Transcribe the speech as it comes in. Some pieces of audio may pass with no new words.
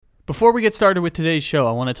Before we get started with today's show,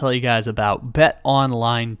 I want to tell you guys about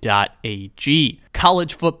betonline.ag.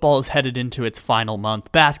 College football is headed into its final month.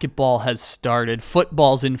 Basketball has started,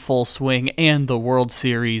 football's in full swing, and the World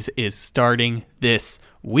Series is starting this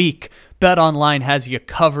week. BetOnline has you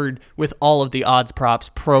covered with all of the odds,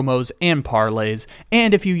 props, promos, and parlays.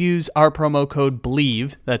 And if you use our promo code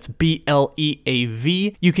BLEAV, that's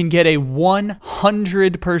BLEAV, you can get a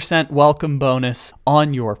 100% welcome bonus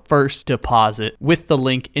on your first deposit with the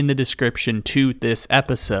link in the description to this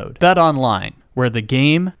episode. BetOnline, where the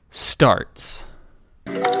game starts.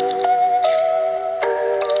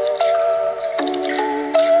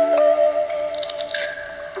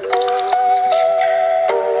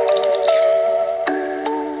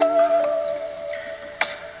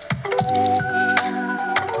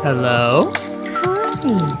 Hello.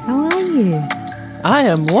 Hi, how are you? I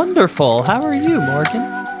am wonderful. How are you, Morgan?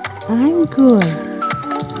 I'm good.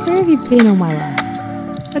 Where have you been all my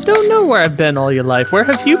life? I don't know where I've been all your life. Where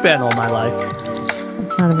have you been all my life?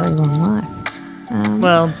 It's not a very long life.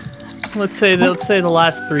 Well, let's say the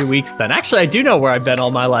last 3 weeks then. Actually, I do know where I've been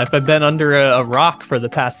all my life. I've been under a rock for the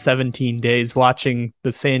past 17 days watching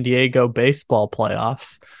the San Diego baseball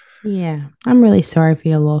playoffs. Yeah, I'm really sorry for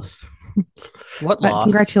your loss. What But loss?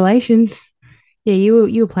 congratulations. Yeah, you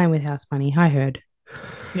were playing with house money, I heard.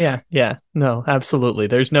 Yeah. No, absolutely.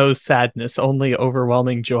 There's no sadness, only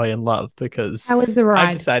overwhelming joy and love because How was the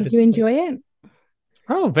ride? decided- Did you enjoy it?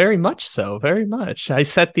 Oh, very much so. Very much. I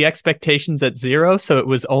set the expectations at 0, so it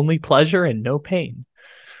was only pleasure and no pain.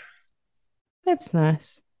 That's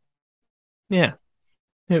nice. Yeah.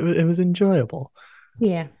 It was enjoyable.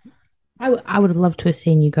 Yeah. I would have loved to have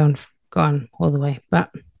seen you gone all the way,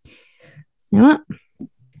 but you know what?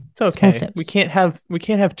 It's Small okay. steps. We can't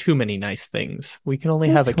have too many nice things. We can only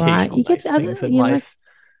have That's right. occasional You get nice the other- things in you know, life.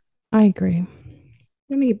 I agree.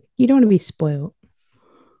 You don't want to be spoiled.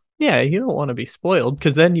 Yeah, you don't want to be spoiled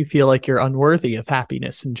because then you feel like you're unworthy of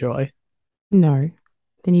happiness and joy. No.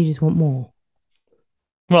 Then you just want more.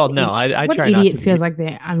 Well, no, I What try not idiot to feels be like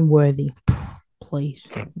they're unworthy? Please.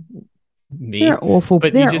 me. There are awful.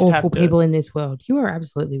 But There you are just have awful to- people in this world. You are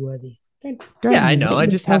absolutely worthy. Don't Yeah, I know. let I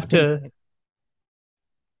just have yourself to- think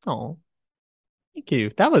Oh, thank you.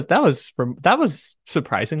 That was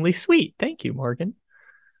surprisingly sweet. Thank you, Morgan.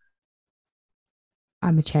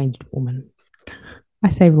 I'm a changed woman. I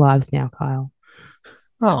save lives now, Kyle.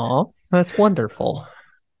 Oh, that's wonderful.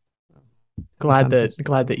 Glad I'm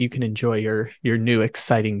that you can enjoy your new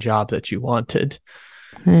exciting job that you wanted.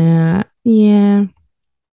 Yeah.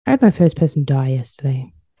 I had my first person die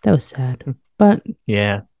yesterday. That was sad. But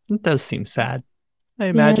Yeah, it does seem sad. I yeah,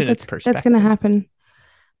 imagine it's perspective. that's going to happen.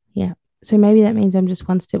 Yeah. So maybe that means I'm just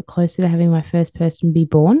one step closer to having my first person be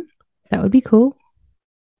born. That would be cool.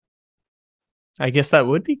 I guess that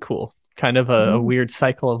would be cool. Kind of a Mm. weird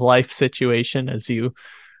cycle of life situation as you.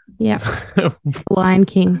 Yeah. Lion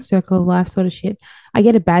King, Circle of Life sort of shit. I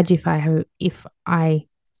get a badge if I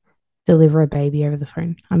deliver a baby over the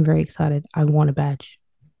phone. I'm very excited. I want a badge.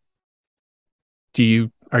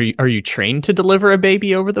 Are you trained to deliver a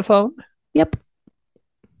baby over the phone? Yep.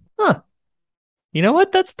 Huh. You know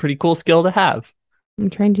what? That's a pretty cool skill to have. I'm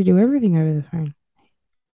trained to do everything over the phone.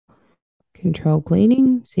 Control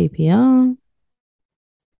bleeding, CPR.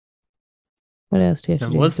 What else do you have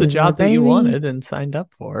And to do? was the Deliver a job that you baby? wanted and signed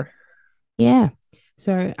up for? Yeah.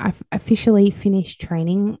 So I officially finished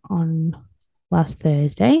training on last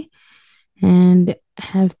Thursday and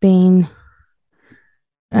have been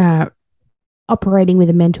operating with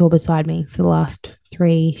a mentor beside me for the last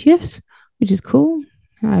 3 shifts, which is cool.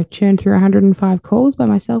 I've churned through 105 calls by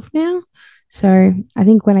myself now. So I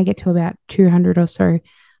think when I get to about 200 or so,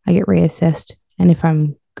 I get reassessed. And if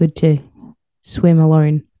I'm good to swim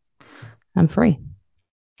alone, I'm free.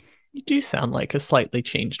 You do sound like a slightly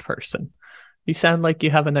changed person. You sound like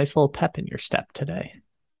you have a nice little pep in your step today.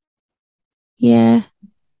 Yeah.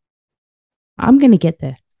 I'm going to get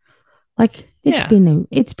there. Like it's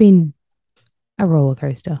been a roller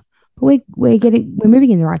coaster. But we're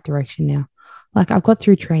moving in the right direction now. Like I've got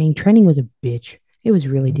through training. Training was a bitch. It was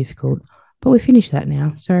really difficult. But we finished that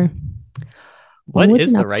now. So what onwards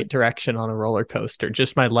is and the right upwards. direction on a roller coaster?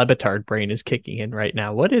 Just my Levitard brain is kicking in right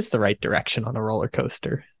now. What is the right direction on a roller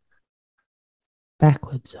coaster?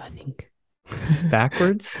 Backwards, I think.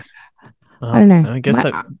 Backwards? I don't know. I guess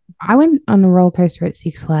that I went on a roller coaster at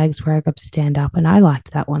Six Flags where I got to stand up, and I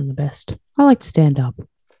liked that one the best. I like to stand up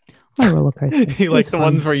on a roller coaster. you like It's the fun.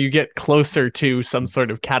 ones where you get closer to some sort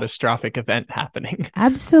of catastrophic event happening.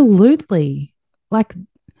 Absolutely. Like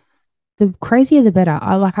the crazier the better.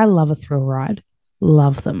 I love a thrill ride.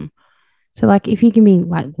 Love them. So like if you can be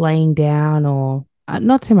like laying down or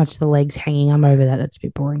Not so much the legs hanging. I'm over that. That's a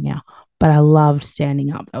bit boring now. But I loved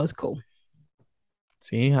standing up. That was cool.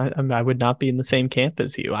 See, I would not be in the same camp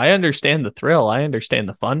as you. I understand the thrill. I understand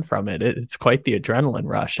the fun from it. It's quite the adrenaline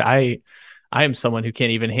rush. I am someone who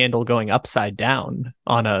can't even handle going upside down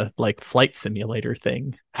on a like flight simulator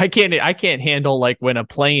thing. I can't handle like when a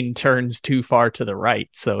plane turns too far to the right.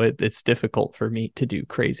 So it's difficult for me to do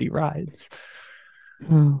crazy rides.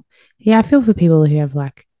 Oh, yeah. I feel for people who have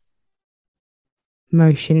like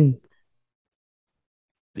motion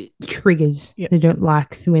triggers. Yeah, They don't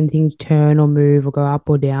like when things turn or move or go up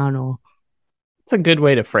or down or it's a good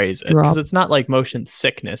way to phrase it because drop. it's not like motion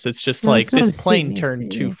sickness. It's just No, like it's not this a plane sickness.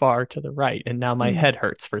 turned too far to the right and now my Mm, head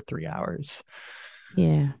hurts for 3 hours.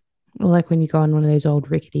 yeah. Or like when you go on one of those old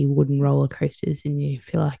rickety wooden roller coasters and you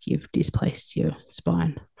feel like you've displaced your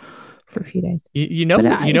spine for a few days. But You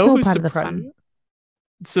it's know all who's part of the surprised? fun.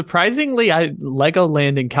 Surprisingly, I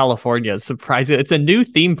Legoland in California is surprising. It's a new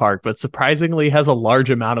theme park, but surprisingly has a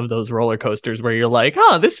large amount of those roller coasters where you're like,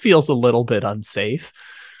 oh, this feels a little bit unsafe.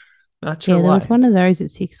 Not sure Yeah, there was why. one of those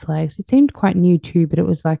at Six Flags. It seemed quite new too, but it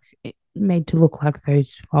was like made to look like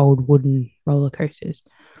those old wooden roller coasters.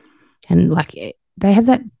 And like they have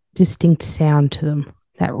that distinct sound to them,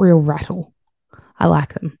 that real rattle. I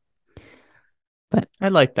like them. But I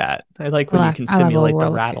like that. I like when you can I love all simulate the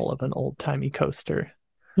roller rattle coasters. of an old timey coaster.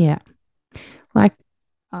 Yeah. Like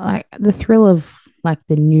I like the thrill of like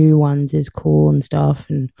the new ones is cool and stuff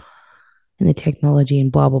and the technology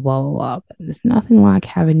and blah blah blah blah blah. But there's nothing like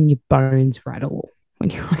having your bones rattle when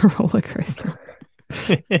you're on a roller coaster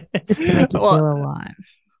just to make you Well, feel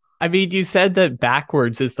alive. I mean, you said that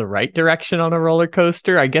backwards is the right direction on a roller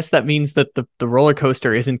coaster. I guess that means that the roller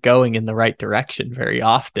coaster isn't going in the right direction very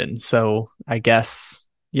often. So I guess,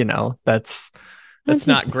 Don't that's just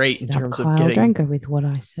not make great in shit up, terms of Kyle. Don't getting. go with what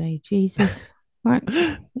I say. Jesus. Like,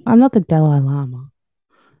 I'm not the Dalai Lama.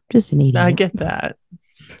 Just an I idiot. get that.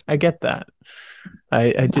 I get that.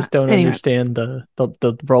 I But just don't anyway, understand the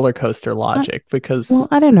roller coaster I, logic well, because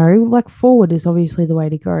I don't know. Like, forward is obviously the way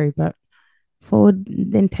to go, but forward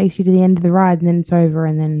then takes you to the end of the ride and then it's over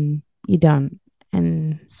and then you're done.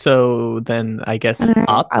 And so then I I guess don't know.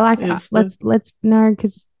 up I like is the let's no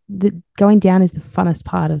because the going down is the funnest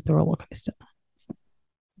part of the roller coaster.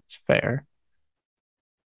 fair.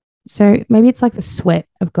 So maybe it's like the sweat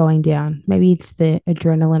of going down. Maybe it's the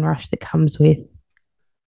adrenaline rush that comes with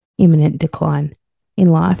imminent decline in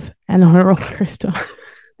life and on a roller coaster.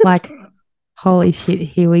 Like, holy shit,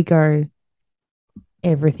 here we go.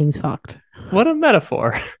 Everything's fucked. What a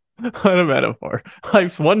metaphor. What a metaphor.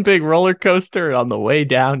 Life's one big roller coaster, and on the way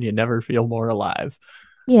down, you never feel more alive.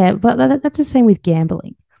 Yeah, but that's the same with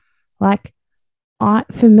gambling. Like,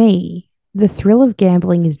 for me, the thrill of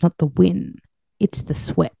gambling is not the win; it's the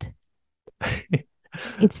sweat.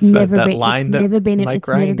 So that line that Mike It's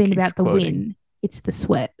never Ryan been keeps about the quoting. win. It's the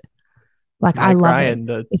sweat. Like I Mike love it. Ryan,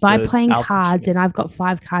 the If I'm the playing Al cards Pacino. and I've got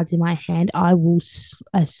five cards in my hand, I will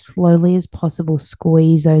as slowly as possible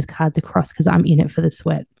squeeze those cards across because I'm in it for the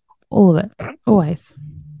sweat. All of it, always.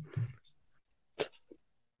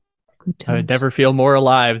 Good I would times. never feel more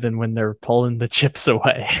alive than when they're pulling the chips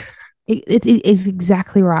away. It is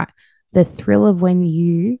exactly right. The thrill of when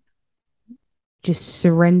you just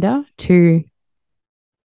surrender to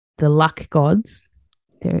the luck gods.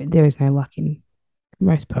 There is no luck in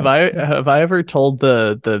most Have poker. I have I ever told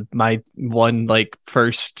the my one like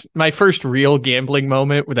my first real gambling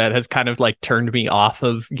moment that has kind of like turned me off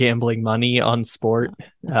of gambling money on sport?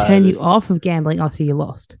 Turn you This off of gambling. Oh, so you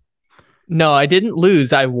lost. No, I didn't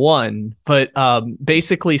lose. I won. But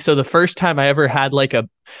basically, so the first time I ever had like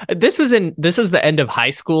this was the end of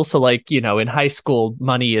high school. So like, in high school,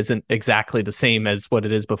 money isn't exactly the same as what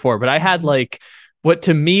it is before. But I had Mhm. like what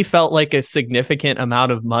to me felt like a significant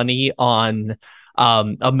amount of money on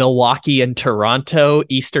a Milwaukee and Toronto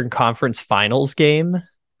Eastern Conference Finals game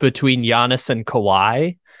between Giannis and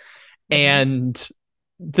Kawhi. Mhm. And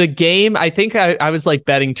the game, I think I was like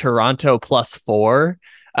betting Toronto +4.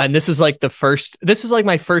 And this was like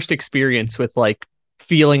my first experience with like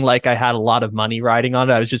feeling like I had a lot of money riding on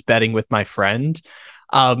it. I was just betting with my friend.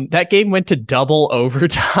 That game went to double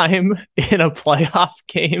overtime in a playoff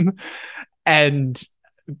game. And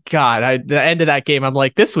God, the end of that game, I'm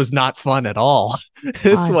like, this was not fun at all. See,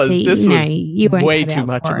 This was you weren't way cut too out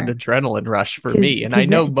much of for an it adrenaline rush for because me. And I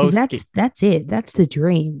know that's it. That's the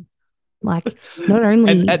dream. Like, not and,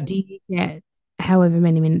 only and do you get however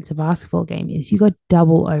many minutes a basketball game is, you got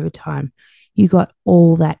double overtime. You got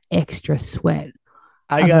all that extra sweat.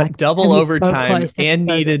 I I was got like, double that'd be so overtime close. That'd be and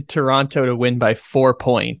so good. needed Toronto to win by 4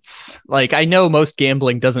 points. Like, I know most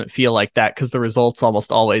gambling doesn't feel like that because the result's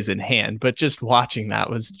almost always in hand, but just watching that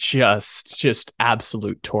was just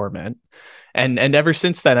absolute torment. And ever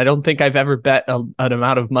since then, I don't think I've ever bet an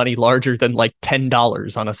amount of money larger than like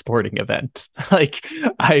 $10 on a sporting event. Like,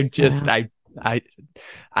 I just Wow. I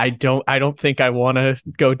I don't think I want to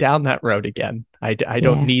go down that road again. I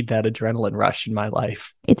don't Yeah. need that adrenaline rush in my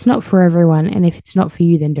life. It's not for everyone, and if it's not for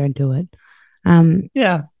you, then don't do it. Um,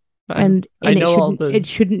 Yeah, I and know all the. it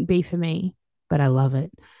shouldn't be for me, but I love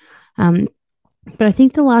it. Um, but I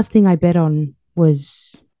think the last thing I bet on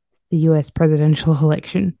was the US presidential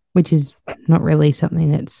election, which is not really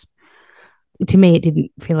something that's, to me, it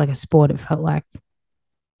didn't feel like a sport. It felt like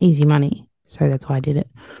easy money. So that's why I did it.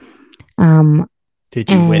 Um, Did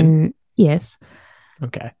you win? and yes.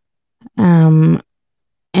 Okay. Um,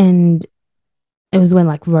 and it was when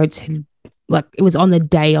like votes had, like, it was on the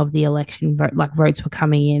day of the election, like votes were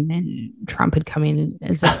coming in and Trump had come in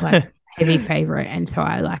as a like heavy favorite. And so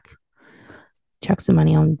I like chuck some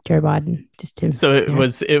money on Joe Biden just to, So it you know,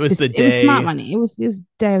 was it was just, the it was smart day. money. It was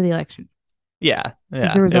day of the election Yeah,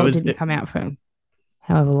 because the yeah. It result was didn't come out for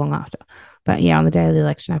however long after. But yeah, on the day of the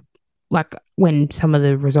election, I like when some of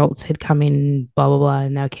the results had come in, blah blah blah,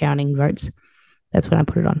 and they were counting votes. That's when I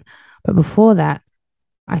put it on. But before that,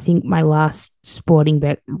 I think my last sporting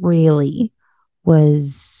bet really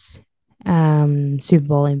was Super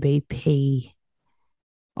Bowl MVP.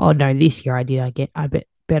 Oh no, this year I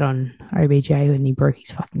bet on OBJ when he broke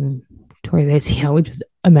his fucking Achilles ACL, which was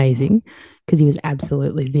amazing because he was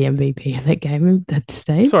absolutely the MVP of that game at that sort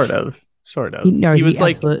stage. of, sort of. He He was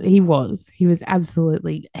like absolutely he was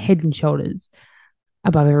absolutely head and shoulders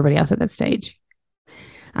above everybody else at that stage.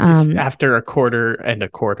 Um, after a quarter and a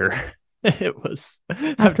quarter. It was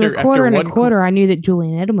After a after quarter and a one. quarter, I knew that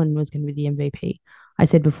Julian Edelman was going to be the MVP. I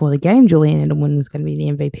said before the game, Julian Edelman was going to be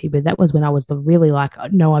the MVP, but that was when I was really like,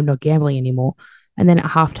 no, I'm not gambling anymore. And then at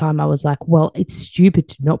halftime, I was like, well, it's stupid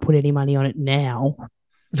to not put any money on it now.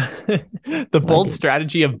 The So I bold did.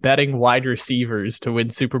 strategy of betting wide receivers to win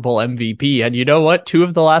Super Bowl MVP. And you know what? 2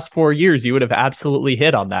 of the last 4 years, you would have absolutely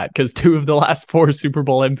hit on that because 2 of the last 4 Super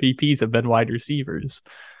Bowl MVPs have been wide receivers.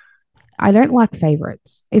 I don't like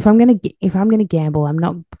favorites. If I'm gonna gamble, I'm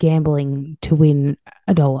not gambling to win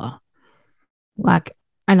a dollar. Like,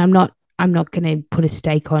 and I'm not gonna put a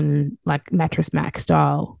stake on like Mattress Mac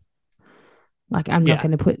style. Like, Yeah. I'm not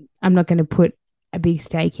gonna put a big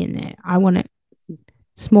stake in there. I want it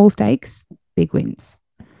small stakes, big wins.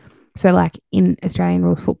 So like in Australian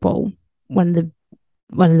rules football, one of the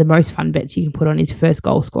one of the most fun bets you can put on is first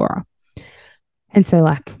goal scorer. And so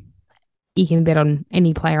like you can bet on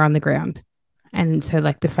any player on the ground. And so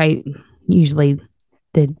like usually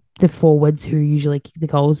the forwards who usually kick the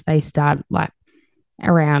goals, they start like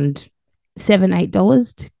around $7,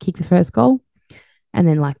 $8 to kick the first goal. And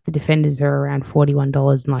then like the defenders are around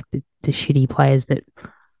 $41 and like the shitty players that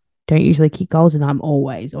don't usually kick goals, and I'm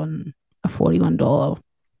always on a $41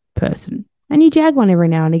 person. And you jag one every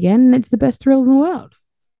now and again, and it's the best thrill in the world.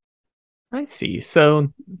 I see.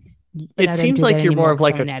 So But it I don't seems do that like you're more anymore of because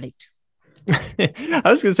like I'm a. an addict. I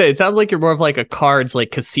was gonna say it sounds like you're more of like a cards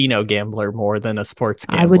like casino gambler more than a sports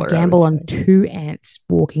I would gambler, I would gamble on say. two ants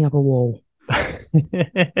walking up a wall.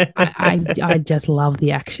 I just love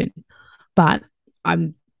the action, but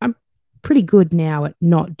I'm pretty good now at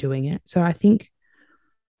not doing it. So I think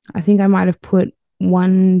I might have put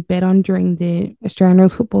one bet on during the Australian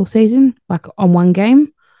rules football season, like on one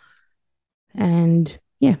game, and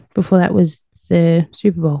yeah, before that was the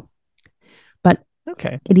Super Bowl. But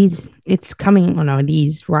Okay. it's coming. Oh no, it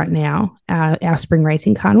is right now. Our spring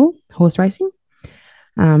racing carnival, horse racing,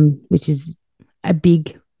 which is a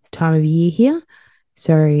big time of year here.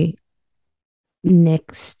 So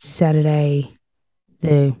next Saturday,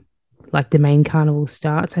 the the main carnival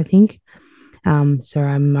starts, I think. So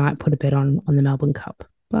I might put a bet on the Melbourne Cup,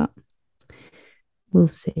 but we'll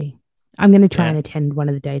see. I'm going to try Yeah. and attend one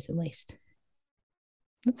of the days at least.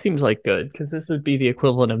 That seems like good because this would be the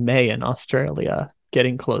equivalent of May in Australia,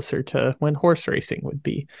 getting closer to when horse racing would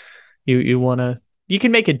be. You want to you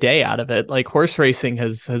can make a day out of it. Like horse racing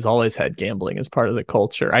has always had gambling as part of the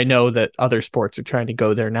culture. I know that other sports are trying to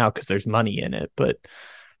go there now because there's money in it, but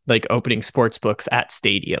like opening sports books at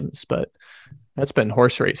stadiums, but that's been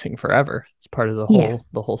horse racing forever. It's part of the Yeah,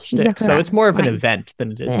 whole shtick. exactly So right. it's more of an Like event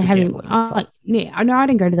than it is the having, gambling itself. yeah, I know I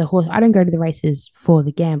don't go to the horse. I don't go to the races for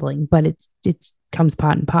the gambling, but it comes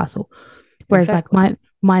part and parcel. Whereas like Exactly.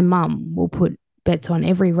 my mum will put bets on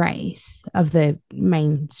every race of the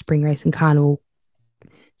main spring race and carnival.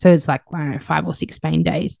 So it's like, I don't know, 5 or 6 main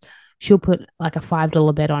days. She'll put like a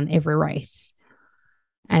 $5 bet on every race.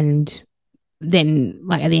 And then,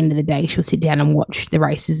 like, at the end of the day, she'll sit down and watch the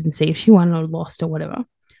races and see if she won or lost or whatever.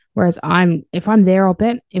 Whereas if I'm there, I'll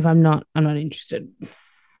bet. If I'm not, I'm not interested.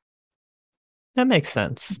 That makes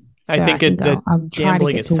sense. I So I think think that I'll try to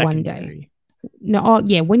gambling get is to one day. secondary. No, oh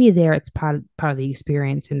yeah, when you're there, it's part of the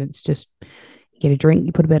experience, and it's just you get a drink,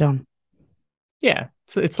 you put a bet on. Yeah,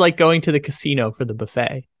 it's like going to the casino for the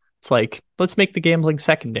buffet. It's like, let's make the gambling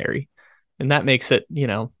secondary. And that makes it,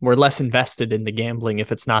 we're less invested in the gambling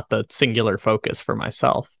if it's not the singular focus for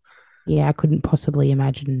myself. Yeah, I couldn't possibly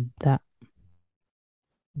imagine that.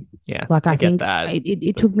 Yeah, Like I get think that.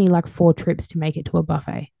 it took me like 4 trips to make it to a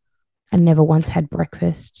buffet. I never once had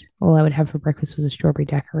breakfast. All I would have for breakfast was a strawberry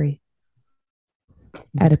daiquiri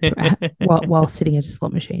while sitting at a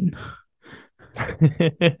slot machine. But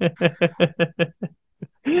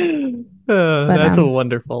That's a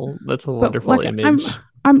wonderful like image.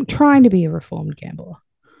 I'm trying to be a reformed gambler.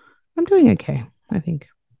 I'm doing okay, I think.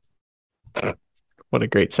 What a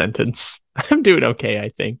great sentence. I'm doing okay, I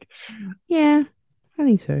think. Yeah, I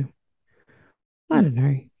think so. I don't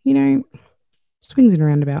know. Swings and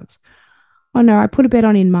roundabouts. Oh no, I put a bet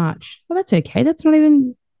on in March. Well, that's okay. That's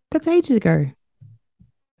ages ago.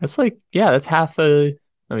 That's like, yeah, that's it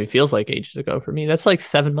feels like ages ago for me. That's like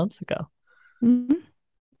 7 months ago. Mm-hmm.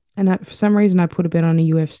 And for some reason, I put a bet on a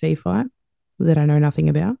UFC fight that I know nothing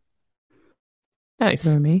about. Nice.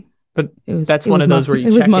 You know me. But that's one of those where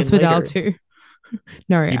you check in later. Masvidal too.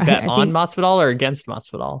 No, you bet on Masvidal or against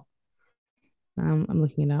Masvidal? I'm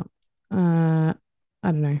looking it up. I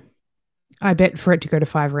don't know. I bet for it to go to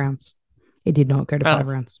 5 rounds. It did not go to 5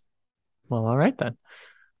 rounds. Well, all right then.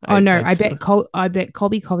 I bet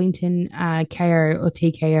Colby Covington KO or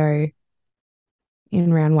TKO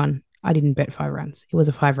in round 1. I didn't bet 5 rounds. It was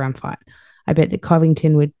a 5-round fight. I bet that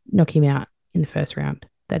Covington would knock him out in the first round.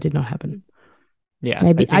 That did not happen. Yeah,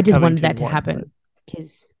 maybe I just wanted that to happen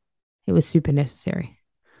because it was super necessary.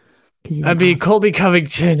 Colby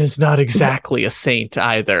Covington is not exactly a saint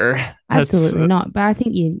either. Absolutely not. But I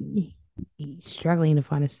think you're struggling to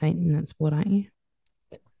find a saint in that sport, aren't you?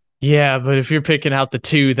 Yeah, but if you're picking out the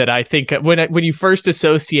two that I think when you first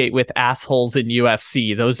associate with assholes in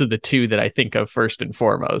UFC, those are the two that I think of first and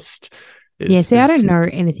foremost. I don't know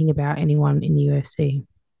anything about anyone in the UFC.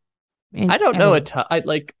 I don't know a ton.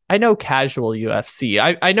 I know casual UFC.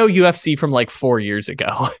 I know UFC from like 4 years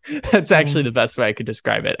ago. That's actually the best way I could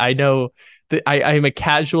describe it. I know that I'm a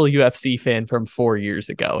casual UFC fan from 4 years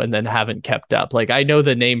ago and then haven't kept up. Like I know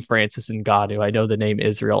the name Francis Ngannou. I know the name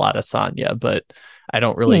Israel Adesanya, but I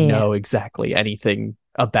don't really know exactly anything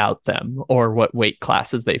about them or what weight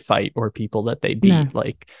classes they fight or people that they beat. No.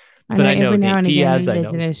 Like, but I know Nate Diaz.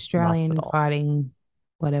 There's an Australian fighting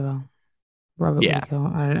whatever. Robert Whittaker.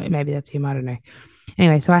 I don't know. Maybe that's him. I don't know.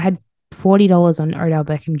 Anyway, so I had $40 on Odell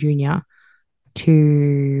Beckham Jr.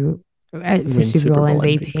 For Super Bowl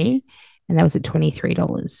MVP, and that was at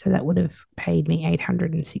 $23. So that would have paid me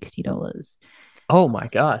 $860. Oh my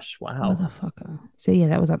gosh! Wow, motherfucker. So yeah,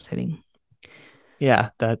 that was upsetting. Yeah,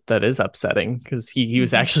 that is upsetting because he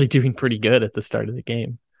was actually doing pretty good at the start of the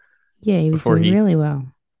game. Yeah, he was doing really well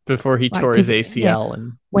before he tore his ACL.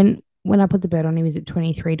 And when I put the bet on, he was at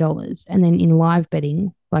 $23, and then in live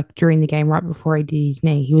betting, like during the game, right before he did his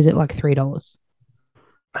knee, he was at like $3.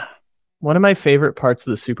 One of my favorite parts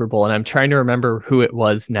of the Super Bowl, and I'm trying to remember who it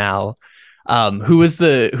was now. Who was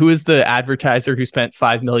the advertiser who spent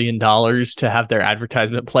 $5 million to have their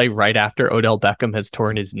advertisement play right after Odell Beckham has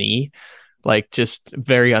torn his knee? Like, just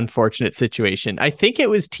very unfortunate situation. I think it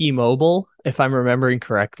was T-Mobile, if I'm remembering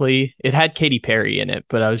correctly. It had Katy Perry in it,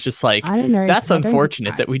 but I was just like, I don't know. That's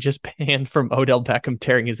unfortunate that we just panned from Odell Beckham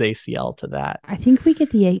tearing his ACL to that. I think we get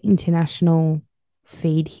the international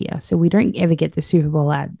feed here, so we don't ever get the Super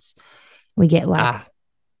Bowl ads. We get like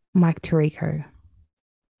Mike Tirico.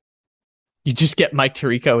 You just get Mike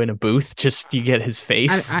Tirico in a booth. You get his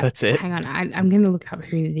face. That's it. Hang on. I'm going to look up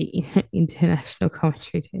who the international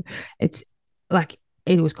commentary team. It's like,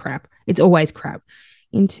 it was crap. It's always crap.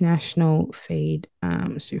 International feed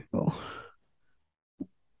Super Bowl.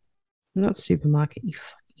 Not supermarket, you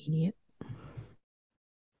fucking idiot.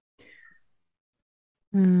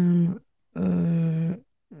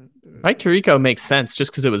 Mike Tirico makes sense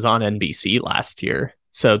just because it was on NBC last year.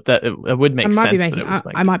 So that it would make sense.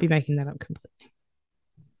 I might be making that up completely.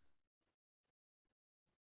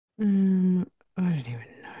 I don't even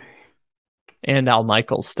know. And Al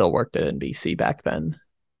Michaels still worked at NBC back then.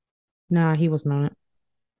 Nah, he wasn't on it.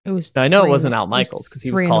 It was. I know it wasn't Al Michaels because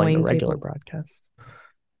he was calling the regular broadcast.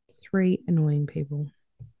 3 annoying people.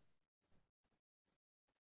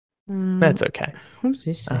 That's okay. What does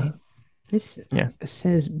this say? This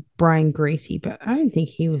says Brian Greasy, but I don't think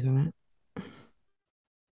he was on it.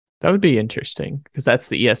 That would be interesting because that's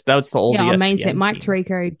the old Yeah, on main ESPN set, Mike team.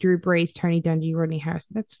 Tirico, Drew Brees, Tony Dungy, Rodney Harris.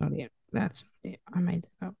 That's not it. That's not it. I made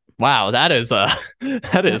that up. Wow, that is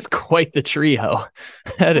that is quite the trio.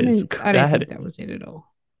 That is I don't think that was it at all.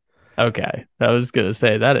 okay. I was gonna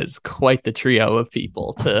say that is quite the trio of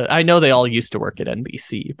people. I know they all used to work at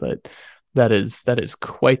NBC, but that is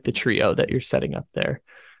quite the trio that you're setting up there.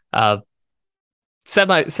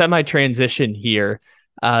 Semi transition here.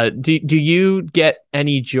 Do you get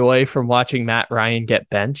any joy from watching Matt Ryan get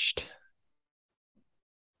benched?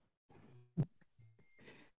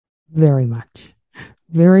 Very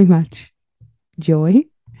much joy.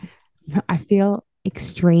 I feel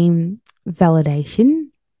extreme validation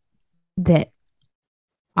that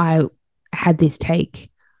I had this take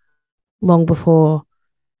long before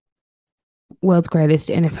world's greatest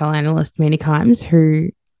NFL analyst, Mina Kimes, who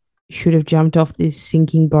should have jumped off this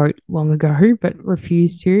sinking boat long ago, but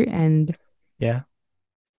refused to. And yeah,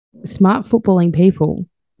 smart footballing people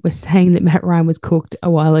were saying that Matt Ryan was cooked a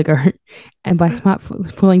while ago. And by smart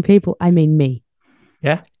footballing people, I mean me.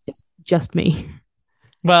 Yeah. Just me.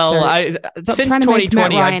 Well, so since 2020,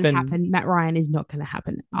 Matt Ryan is not going to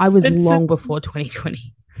happen. I was long before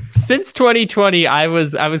 2020. Since 2020, I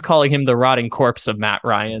was calling him the rotting corpse of Matt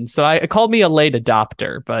Ryan. So I called me a late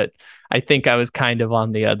adopter, but I think I was kind of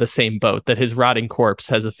on the same boat that his rotting corpse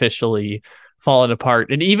has officially fallen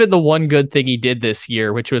apart. And even the one good thing he did this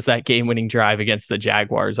year, which was that game-winning drive against the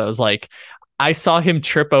Jaguars, I was like, I saw him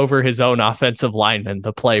trip over his own offensive lineman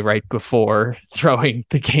the play right before throwing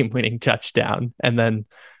the game-winning touchdown. And then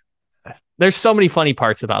there's so many funny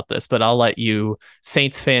parts about this, but I'll let you,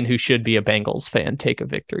 Saints fan who should be a Bengals fan, take a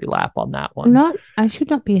victory lap on that one. I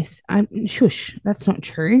should not be shush. That's not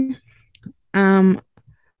true.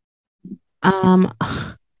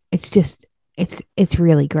 It's just it's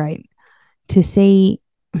really great to see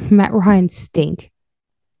Matt Ryan stink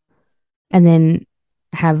and then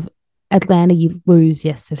have Atlanta lose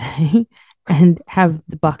yesterday and have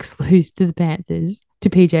the Bucks lose to the Panthers to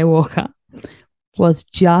PJ Walker was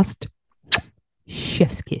just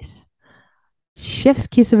chef's kiss. Chef's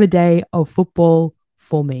kiss of a day of football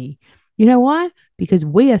for me. You know why? Because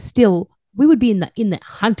we would be in the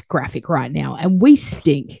Hunt graphic right now and we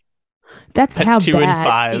stink. That's how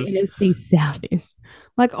bad the NFC South is.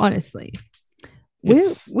 Like, honestly,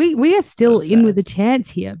 we are still in with a chance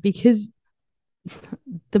here because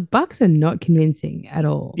the Bucks are not convincing at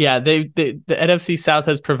all. Yeah, the NFC South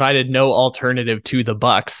has provided no alternative to the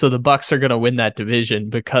Bucks, so the Bucks are going to win that division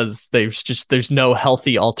because there's no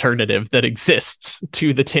healthy alternative that exists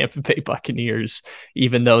to the Tampa Bay Buccaneers,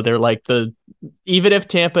 even though they're like even if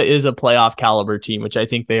Tampa is a playoff caliber team, which I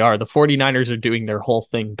think they are, the 49ers are doing their whole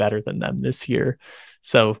thing better than them this year.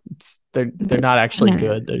 So they're not actually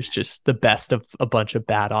good. There's just the best of a bunch of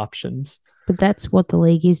bad options. But that's what the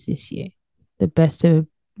league is this year. The best of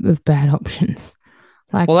bad options.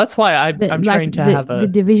 Like, well, that's why I'm trying to have the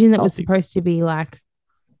division that was supposed to be like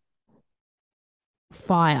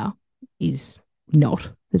fire is not.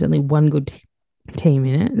 There's only one good team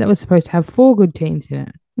in it. That was supposed to have 4 good teams in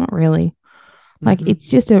it. Not really. Like, it's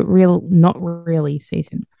just a real, not really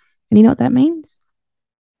season. And you know what that means?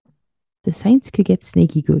 The Saints could get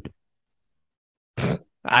sneaky good.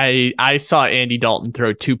 I saw Andy Dalton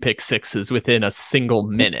throw 2 pick sixes within a single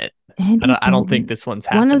minute. I don't think this one's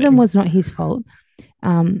happening. One of them was not his fault.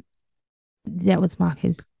 That was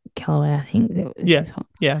Marcus Callaway, I think. That was his fault.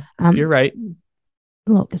 Yeah, you're right.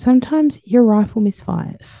 Look, sometimes your rifle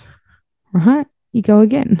misfires, right? You go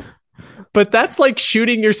again. But that's like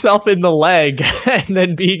shooting yourself in the leg and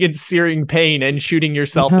then being in searing pain and shooting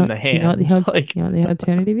yourself in the hand. You know what the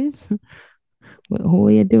alternative is? All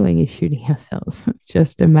we are doing is shooting ourselves. It's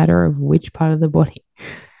just a matter of which part of the body.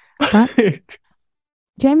 But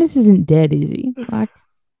Jameis isn't dead, is he? Like,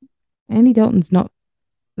 Andy Dalton's not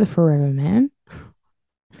the forever man.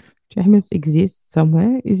 Jameis exists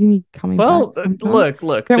somewhere. Isn't he coming back? Well,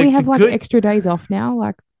 look. Don't we have extra days off now?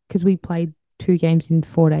 Like, because we played 2 games in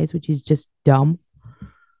 4 days, which is just dumb.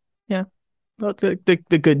 Yeah. Well,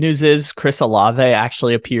 the good news is Chris Olave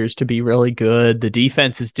actually appears to be really good. The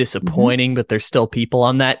defense is disappointing, but there's still people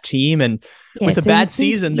on that team. And with a bad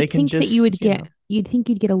season, they can just... You'd think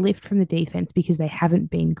you'd get a lift from the defense because they haven't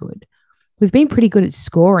been good. We've been pretty good at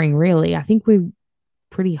scoring, really. I think we're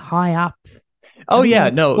pretty high up. Oh, yeah.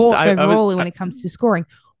 No. Overall, when it comes to scoring,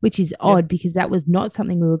 which is odd because that was not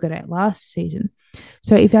something we were good at last season.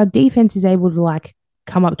 So if our defense is able to like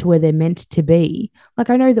come up to where they're meant to be, like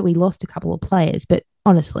I know that we lost a couple of players, but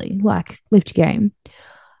honestly, like lift your game.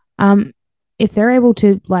 If they're able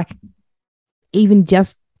to like even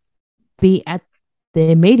just be at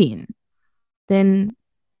their median, then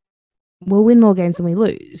we'll win more games than we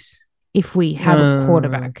lose if we have a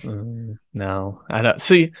quarterback. No, I don't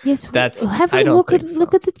see. Yes, that's. Have I a don't look think at so.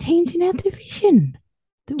 look at the teams in our division.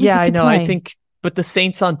 Yeah, I know. I think, but the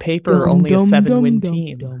Saints on paper are only a 7-win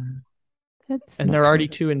team. And they're already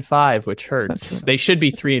 2-5, which hurts. They should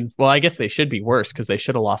be 3 well, I guess they should be worse because they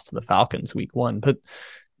should have lost to the Falcons week 1. But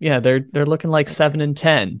yeah, they're looking like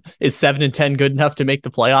 7-10. Is 7-10 good enough to make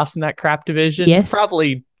the playoffs in that crap division? Yes.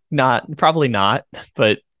 Probably not.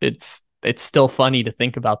 But it's still funny to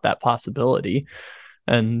think about that possibility.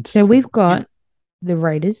 And so we've got the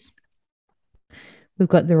Raiders, we've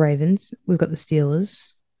got the Ravens, we've got the Steelers,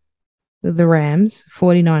 the Rams,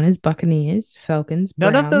 49ers, Buccaneers, Falcons,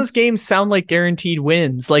 Browns. None of those games sound like guaranteed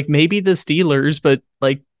wins. Like maybe the Steelers, but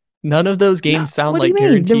like none of those games sound like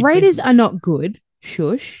guaranteed The Raiders wins. are not good.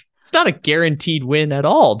 Shush. It's not a guaranteed win at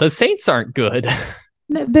all. The Saints aren't good.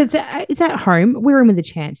 No, but it's at home. We're in with a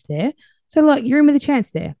chance there. So like you're in with a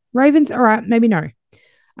chance there. Ravens, all right, maybe no.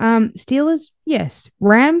 Steelers, yes.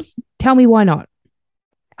 Rams, tell me why not.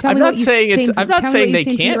 I'm not saying they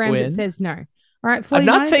can't win. It says no. All right, I'm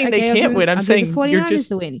not saying they can't win. I'm saying the 49ers you're just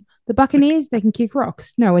to win. The Buccaneers, they can kick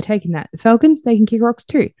rocks. No, we're taking that. The Falcons, they can kick rocks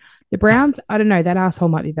too. The Browns, I don't know. That asshole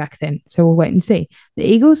might be back then, so we'll wait and see. The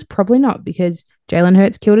Eagles, probably not because Jalen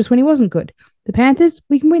Hurts killed us when he wasn't good. The Panthers,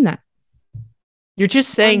 we can win that. You're just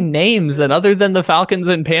saying names, and other than the Falcons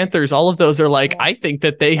and Panthers, all of those are like, I think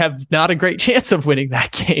that they have not a great chance of winning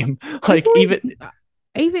that game. Like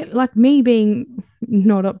even like me being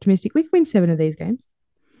not optimistic, we can win 7 of these games.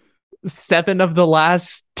 7 of the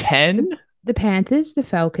last 10? The Panthers, the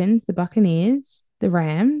Falcons, the Buccaneers, the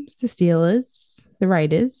Rams, the Steelers, the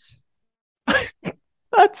Raiders.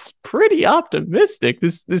 That's pretty optimistic.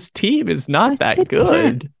 This team is not that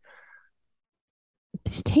good.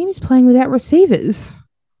 This team is playing without receivers.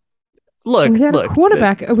 Without a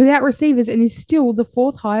quarterback, without receivers, and is still the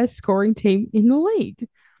 4th highest scoring team in the league.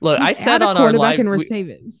 Look, I said on our live, and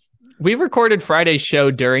receivers. We recorded Friday's show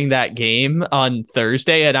during that game on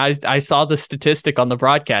Thursday, and I saw the statistic on the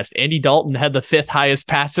broadcast. Andy Dalton had the 5th highest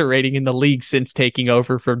passer rating in the league since taking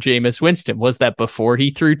over from Jameis Winston. Was that before he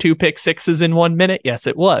threw 2 pick sixes in 1 minute? Yes,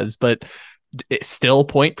 it was, but it's still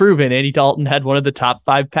point proven. Andy Dalton had one of the top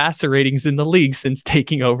 5 passer ratings in the league since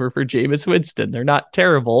taking over for Jameis Winston. They're not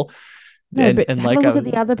terrible. No, but have a look at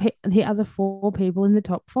the other 4 people in the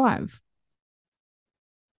top 5.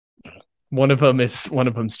 One of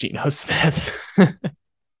them's Geno Smith.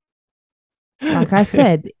 Like I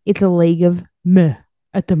said, it's a league of meh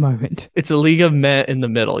at the moment. It's a league of meh in the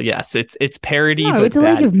middle. Yes, it's parody. No, but it's a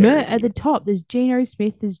league of parody. meh at the top. There's Geno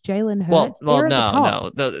Smith, there's Jalen Hurts.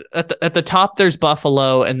 No. At the top, there's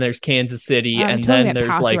Buffalo and there's Kansas City, and then there's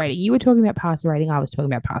passer rating. You were talking about passer rating. I was talking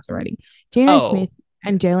about passer rating. Geno Smith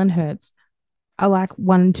and Jalen Hurts are like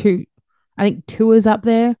 1 and 2. I think 2 is up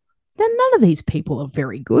there. Then none of these people are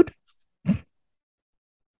very good.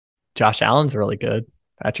 Josh Allen's really good.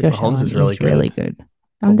 Patrick Mahomes is really good.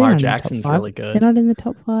 Lamar Jackson's really good. They're not in the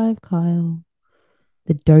top 5, Kyle.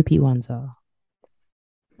 The dopey ones are.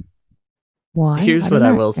 Why? Here's what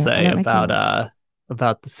I will say about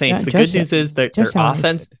the Saints. The good news is that their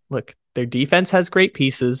offense, their defense has great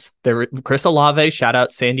pieces. Chris Olave, shout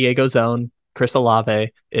out San Diego's own. Chris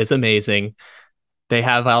Olave is amazing. They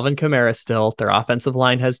have Alvin Kamara still. Their offensive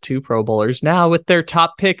line has 2 Pro Bowlers. Now, with their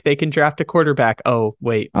top pick, they can draft a quarterback. Oh,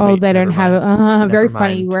 wait. They don't have it. Very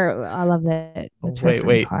funny. I love that. That's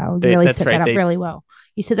wait. Kyle. You really set that up really well.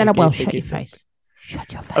 You set that up well. Shut your face.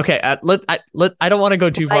 Shut your face. Okay, I don't want to go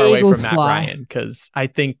too far away from Matt Ryan because I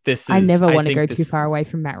think this is... I never want to go too far away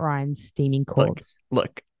from Matt Ryan's steaming corpse.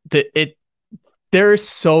 Look, this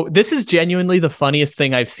is genuinely the funniest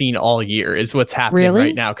thing I've seen all year is what's happening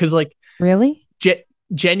right now. Because really?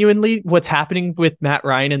 Genuinely, what's happening with Matt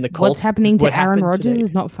Ryan and the Colts? What's happening to Aaron Rodgers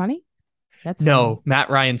is not funny? No, Matt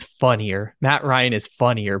Ryan's funnier. Matt Ryan is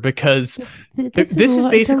funnier because this is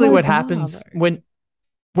basically what happens when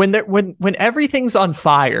everything's on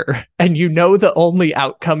fire and you know the only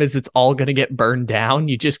outcome is it's all going to get burned down.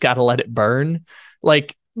 You just got to let it burn.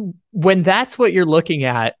 Like when that's what you're looking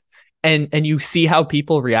at and you see how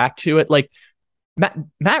people react to it. Like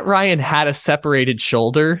Matt Ryan had a separated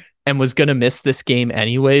shoulder and was going to miss this game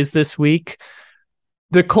anyways this week.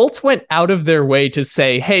 The Colts went out of their way to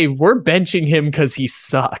say, hey, we're benching him because he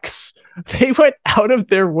sucks. They went out of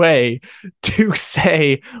their way to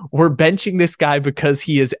say, we're benching this guy because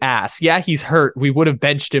he is ass. Yeah, he's hurt. We would have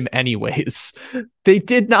benched him anyways. They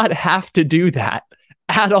did not have to do that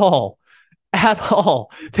at all. At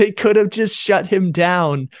all. They could have just shut him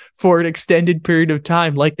down for an extended period of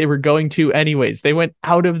time like they were going to anyways. They went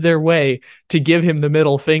out of their way to give him the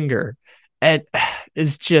middle finger. And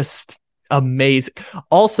it's just... amazing.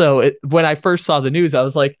 Also, when I first saw the news, I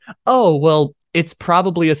was like, oh, well, it's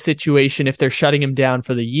probably a situation if they're shutting him down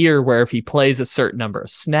for the year where if he plays a certain number of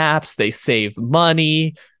snaps, they save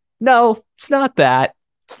money. No, it's not that.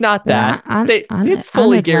 It's not that. It's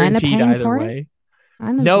fully guaranteed either way.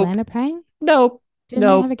 Aren't Nope. Atlanta paying? Nope. Didn't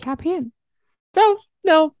they have a cap hit?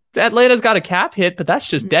 No. Atlanta's got a cap hit, but that's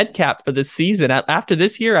just dead cap for this season. After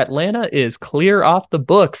this year, Atlanta is clear off the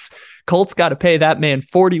books. Colts got to pay that man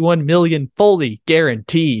 $41 million fully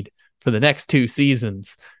guaranteed for the next 2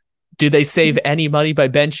 seasons. Do they save any money by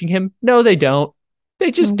benching him? No, they don't.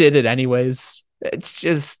 They just did it anyways.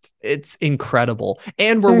 It's incredible.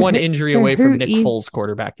 And we're one injury away from Nick Foles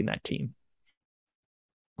quarterbacking that team.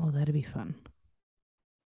 Oh, that'd be fun.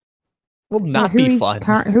 Will not be fun.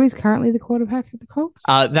 Who is currently the quarterback of the Colts?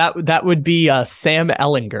 That would be Sam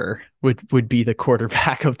Ehlinger would be the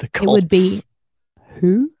quarterback of the Colts. It would be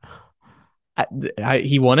who?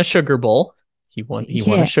 He won a Sugar Bowl. He won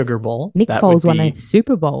a Sugar Bowl. Nick Foles won a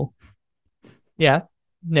Super Bowl. Yeah.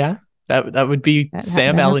 That would be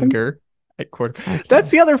Sam Ehlinger at quarterback. Okay. That's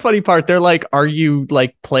the other funny part. They're like, are you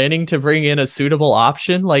like planning to bring in a suitable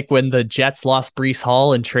option? Like when the Jets lost Breece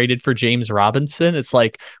Hall and traded for James Robinson, it's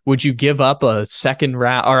like, would you give up a second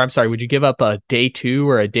round, or I'm sorry, would you give up a day 2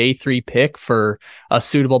 or a day 3 pick for a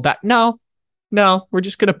suitable back? No, we're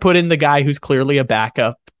just going to put in the guy who's clearly a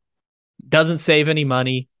backup. Doesn't save any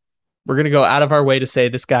money. We're going to go out of our way to say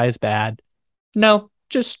this guy is bad. No,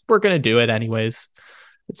 just we're going to do it anyways.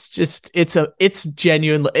 It's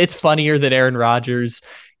genuine. It's funnier than Aaron Rodgers.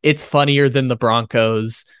 It's funnier than the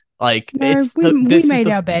Broncos. Like we made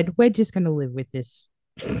our bed. We're just going to live with this.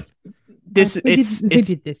 It's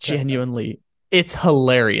genuinely, it's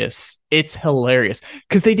hilarious. It's hilarious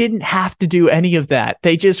because they didn't have to do any of that.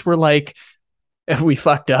 They just were like, we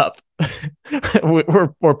fucked up.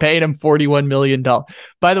 we're paying him $41 million.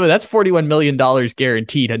 By the way, that's $41 million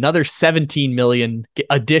guaranteed. Another $17 million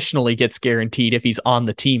additionally gets guaranteed if he's on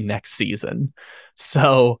the team next season.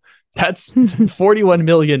 So that's $41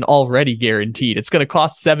 million already guaranteed. It's going to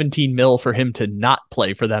cost $17 million for him to not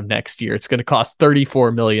play for them next year. It's going to cost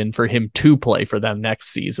 $34 million for him to play for them next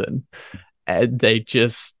season. And they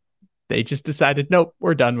just decided, nope,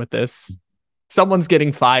 we're done with this. Someone's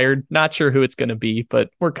getting fired. Not sure who it's going to be, but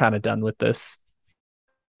we're kind of done with this.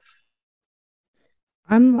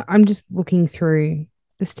 I'm just looking through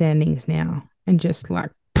the standings now and just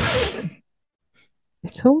like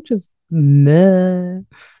it's all just meh,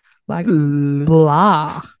 like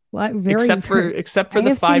blah, like very except for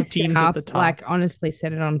the 5 teams at the top. Like honestly,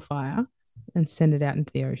 set it on fire and send it out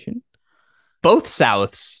into the ocean. Both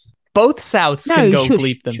Souths can go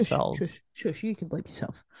bleep themselves. Shush, you can bleep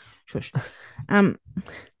yourself. Shush. What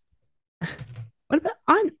about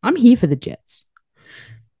I'm here for the Jets.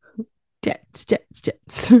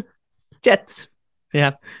 Jets.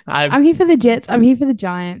 Yeah. I'm here for the Jets. I'm here for the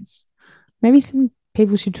Giants. Maybe some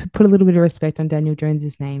people should put a little bit of respect on Daniel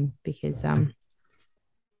Jones's name because I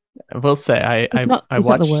will say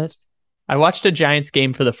I watched a Giants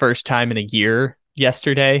game for the first time in a year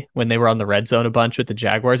yesterday when they were on the red zone a bunch with the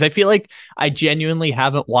Jaguars. I feel like I genuinely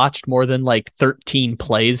haven't watched more than like 13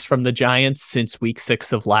 plays from the Giants since week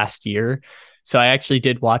 6 of last year. So I actually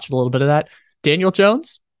did watch a little bit of that. Daniel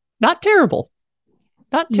Jones, not terrible.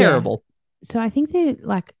 Not terrible. Yeah. So I think they're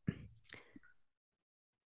like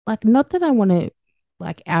not that I want to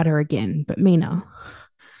like out her again, but Mina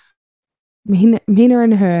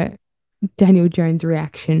and her Daniel Jones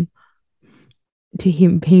reaction to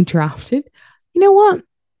him being drafted. You know what?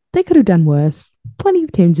 They could have done worse. Plenty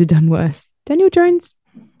of teams have done worse. Daniel Jones,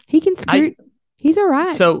 he can scoot. He's all right.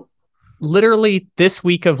 So literally this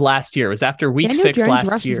week of last year, it was after week Daniel 6 Jones last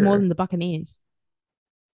rushes year. More than the Buccaneers.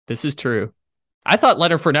 This is true. I thought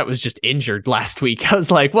Leonard Fournette was just injured last week. I was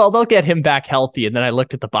like, well, they'll get him back healthy. And then I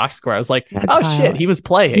looked at the box score. I was like, shit, he was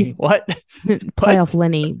playing. What? Playoff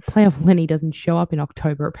Lenny doesn't show up in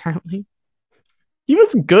October, apparently. He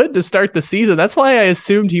was good to start the season. That's why I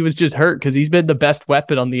assumed he was just hurt because he's been the best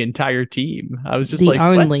weapon on the entire team. I was just the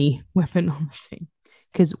only weapon on the team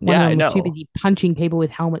because one of them was too busy punching people with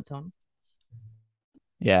helmets on.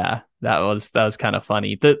 Yeah, that was kind of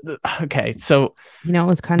funny. Okay, so you know it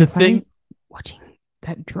was kind of funny watching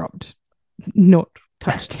that dropped not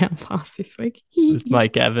touchdown pass this week. With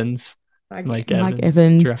Mike Evans. Mike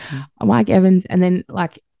Evans, and then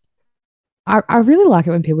like I really like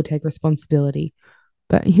it when people take responsibility.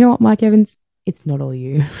 But you know what, Mike Evans? It's not all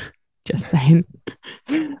you. Just saying.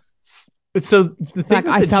 So the thing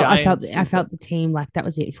I felt the team like that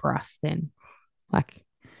was it for us then. Like,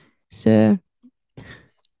 sir,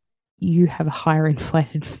 you have a higher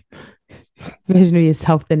inflated version of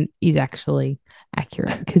yourself than is actually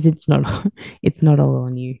accurate because it's not it's not all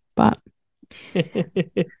on you. But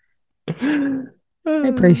I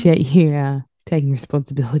appreciate you taking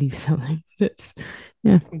responsibility for something. That's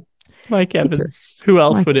Mike Evans. Who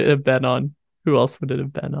else would it have been on? Who else would it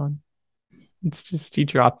have been on? It's just he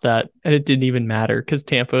dropped that, and it didn't even matter because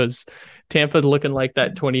Tampa looking like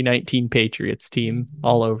that 2019 Patriots team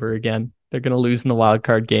all over again. They're going to lose in the wild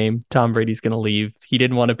card game. Tom Brady's going to leave. He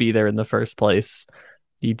didn't want to be there in the first place.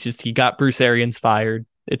 He got Bruce Arians fired.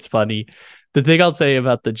 It's funny. The thing I'll say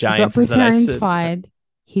about the Giants is that Bruce Arians fired.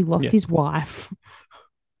 He lost his wife.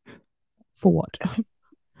 For what?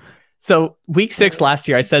 So week 6 last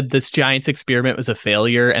year, I said this Giants experiment was a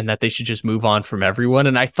failure and that they should just move on from everyone.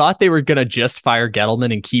 And I thought they were going to just fire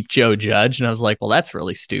Gettleman and keep Joe Judge. And I was like, well, that's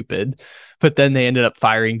really stupid. But then they ended up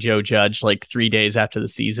firing Joe Judge like 3 days after the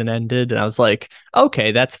season ended. And I was like,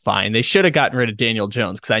 okay, that's fine. They should have gotten rid of Daniel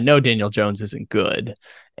Jones because I know Daniel Jones isn't good.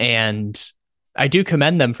 And I do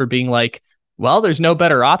commend them for being like, well, there's no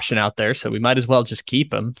better option out there, so we might as well just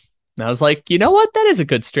keep him. And I was like, you know what? That is a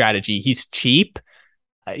good strategy. He's cheap.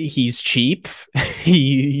 But it's cheap.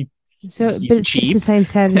 just the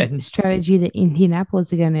same strategy that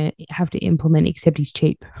Indianapolis are going to have to implement, except he's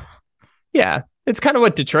cheap. Yeah, it's kind of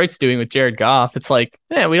what Detroit's doing with Jared Goff. It's like,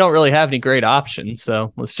 we don't really have any great options,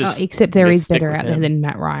 so let's just. Except there is better out there than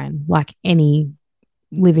Matt Ryan, like any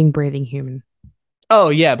living, breathing human. Oh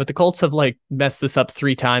yeah, but the Colts have like messed this up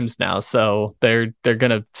 3 times now, so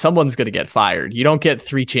someone's gonna get fired. You don't get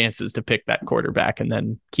 3 chances to pick that quarterback and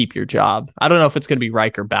then keep your job. I don't know if it's gonna be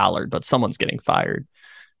Reich or Ballard, but someone's getting fired,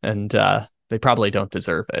 and they probably don't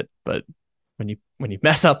deserve it. But when you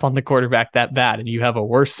mess up on the quarterback that bad and you have a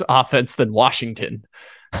worse offense than Washington,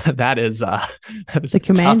 that is a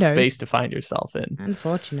tough space to find yourself in.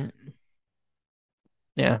 Unfortunate.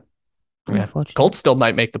 Yeah. Yeah. Colts still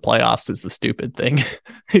might make the playoffs is the stupid thing.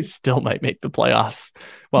 They still might make the playoffs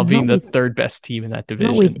while being the 3rd best team in that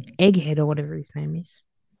division. Not with Egghead or whatever his name is.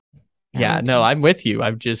 I'm with you.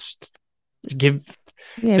 I'm just they're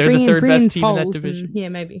the 3rd best team in that division.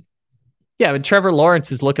 Maybe. Yeah, but Trevor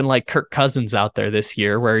Lawrence is looking like Kirk Cousins out there this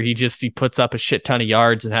year, where he puts up a shit ton of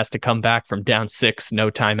yards and has to come back from down 6, no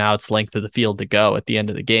timeouts, length of the field to go at the end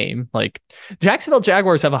of the game. Like Jacksonville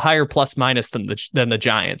Jaguars have a higher plus minus than the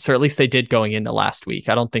Giants, or at least they did going into last week.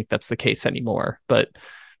 I don't think that's the case anymore, but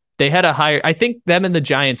they had a higher. I think them and the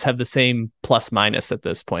Giants have the same plus minus at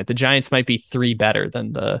this point. The Giants might be 3 better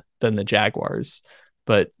than the Jaguars,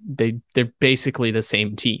 but they're basically the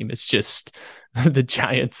same team. It's just the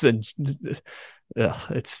Giants and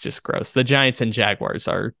it's just gross. The Giants and Jaguars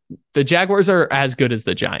are as good as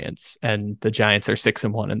the Giants, and the Giants are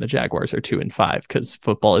 6-1 and the Jaguars are 2-5 because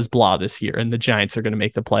football is blah this year, and the Giants are going to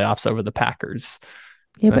make the playoffs over the Packers.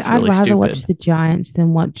 Yeah, but I'd rather watch the Giants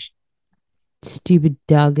than watch stupid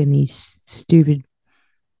Doug and his stupid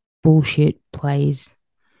bullshit plays.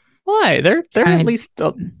 Why? They're at least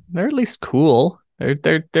cool.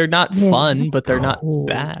 They're not fun, but they're not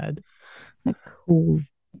bad. They're cool.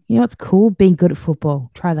 You know what's cool? Being good at football.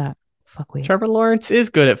 Try that. Fuck with. Trevor Lawrence is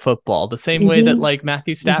good at football, the same way that like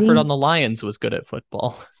Matthew Stafford on the Lions was good at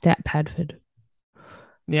football. Stat Padford.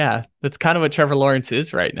 Yeah, that's kind of what Trevor Lawrence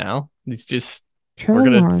is right now. He's just we're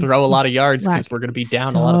gonna throw a lot of yards because we're gonna be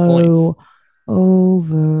down a lot of points.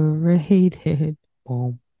 Overrated.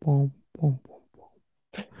 Boom, boom, boom,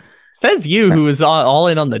 boom. Says you, who is all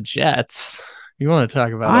in on the Jets. You want to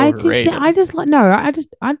talk about overrated? I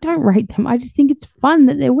don't rate them. I just think it's fun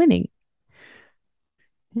that they're winning.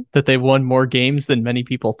 That they've won more games than many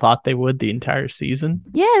people thought they would the entire season.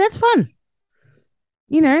 Yeah, that's fun.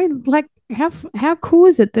 You know, like how cool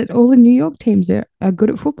is it that all the New York teams are good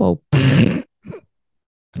at football? It's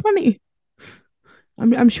funny.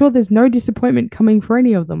 I'm sure there's no disappointment coming for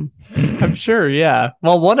any of them. I'm sure, yeah.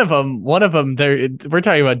 Well, one of them, we're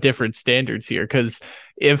talking about different standards here, because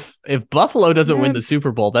if Buffalo doesn't win the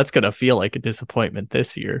Super Bowl, that's going to feel like a disappointment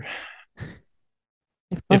this year.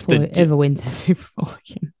 If Buffalo ever wins the Super Bowl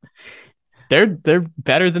again. They're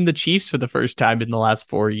better than the Chiefs for the first time in the last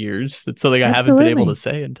 4 years. It's something I haven't been able to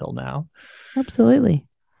say until now. Absolutely.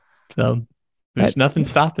 So there's nothing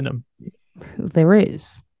stopping them. There is.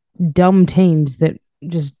 Dumb teams that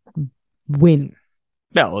just win.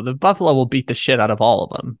 No, the Buffalo will beat the shit out of all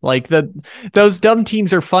of them. Like those dumb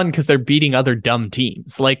teams are fun because they're beating other dumb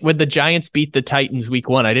teams. Like when the Giants beat the Titans week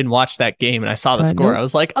 1, I didn't watch that game and I saw the score. I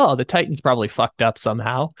was like, oh, the Titans probably fucked up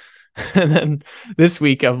somehow. And then this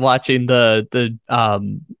week I'm watching the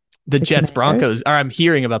Jets Broncos, or I'm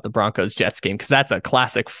hearing about the Broncos Jets game because that's a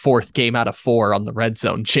classic 4th game out of 4 on the Red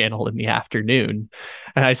Zone channel in the afternoon.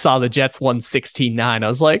 And I saw the Jets won 16-9. I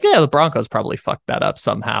was like, yeah, the Broncos probably fucked that up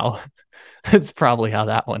somehow. It's probably how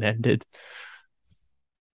that one ended.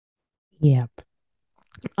 Yeah.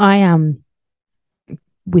 I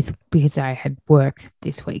with because I had work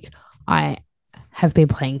this week, I have been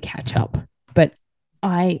playing catch up. But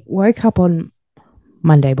I woke up on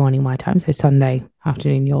Monday morning my time, so Sunday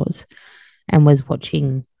afternoon yours, and was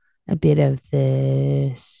watching a bit of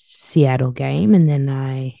the Seattle game, and then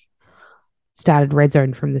I started Red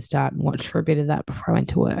Zone from the start and watched for a bit of that before I went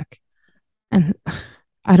to work. And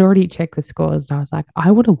I'd already checked the scores, and I was like,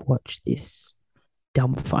 I want to watch this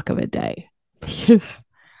dumb fuck of a day because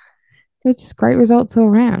it was just great results all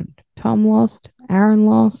around. Tom lost, Aaron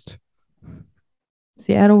lost,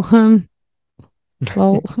 Seattle won.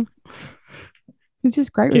 Lol. It's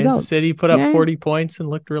just great Kansas results. City put up 40 points and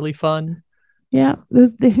looked really fun. Yeah,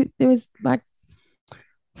 there was like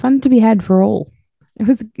fun to be had for all. It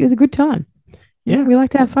was a good time. Yeah, we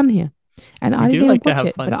like to have fun here, and I didn't even watch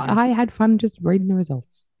it, but I had fun just reading the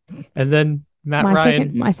results. And then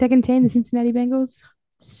my second team, the Cincinnati Bengals,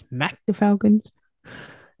 smacked the Falcons.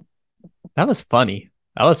 That was funny.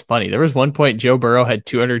 There was one point Joe Burrow had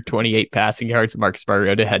 228 passing yards. Marcus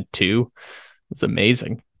Mariota had 2. It was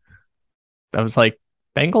amazing. I was like,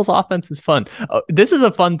 Bengals offense is fun. Oh, this is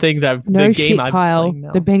a fun thing that the game I'm playing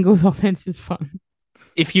now. The Bengals offense is fun.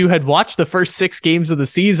 If you had watched the first 6 games of the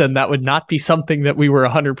season, that would not be something that we were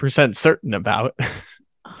 100% certain about.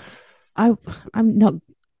 I'm not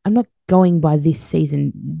going by this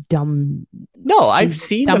season dumb. No, I've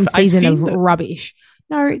seen of rubbish.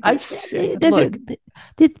 No, look.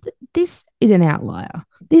 This is an outlier.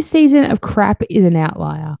 This season of crap is an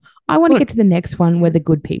outlier. I want to get to the next one where the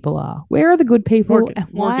good people are. Where are the good people, and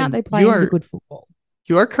why aren't they playing the good football?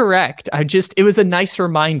 You are correct. It was a nice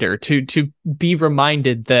reminder to be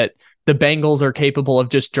reminded that the Bengals are capable of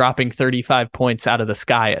just dropping 35 points out of the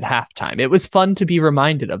sky at halftime. It was fun to be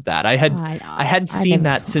reminded of that. I hadn't seen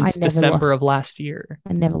that since December of last year.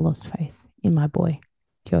 I never lost faith in my boy,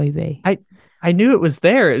 Joey B. I knew it was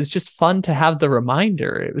there. It was just fun to have the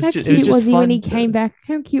reminder. It was just fun when he came back.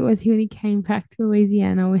 How cute was he when he came back to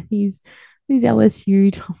Louisiana with his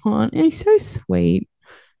LSU on? And he's so sweet.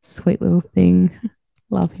 Sweet little thing.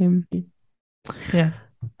 Love him. Yeah.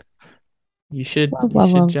 You should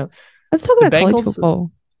jump. Let's talk about college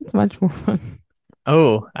football. It's much more fun.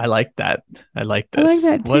 Oh, I like that. I like this. I like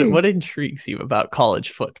that too. What intrigues you about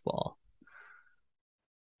college football?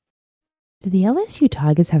 Do the LSU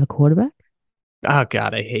Tigers have a quarterback? Oh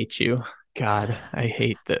God, I hate you. God, I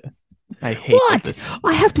hate that. I hate what?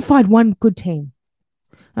 I have to find one good team.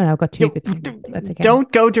 Oh, no, I've got 2 good teams. That's okay. Don't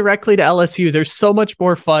go directly to LSU. There's so much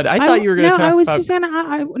more fun. I thought you were going to talk about...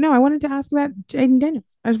 I wanted to ask about Jaden Daniels.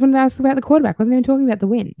 I just wanted to ask about the quarterback. I wasn't even talking about the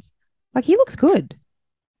wins. Like, he looks good.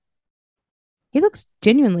 He looks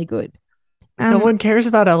genuinely good. No one cares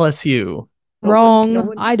about LSU.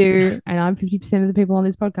 Wrong. I do. And I'm 50% of the people on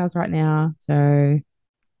this podcast right now. So,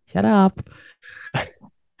 shut up.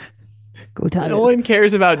 Go Tigers. No one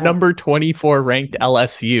cares about number 24 ranked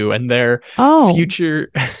LSU and their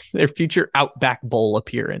future Outback Bowl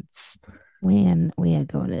appearance. When we are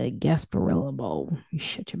going to the Gasparilla Bowl, you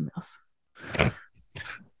shut your mouth.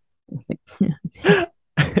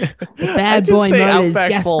 Bad Boy Motors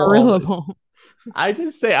Gasparilla Bowl. I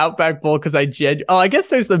just say Outback Bowl because I guess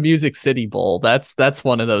there's the Music City Bowl. That's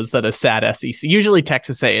one of those that a sad SEC, usually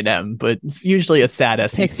Texas A&M, but it's usually a sad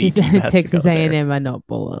SEC team. Texas A&M are not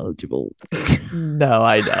bowl eligible. No,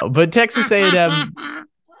 I know, but Texas A&M.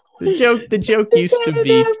 The joke used to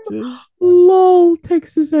be. Lol,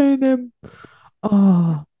 Texas A&M.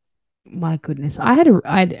 Oh my goodness, I had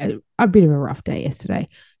a bit of a rough day yesterday.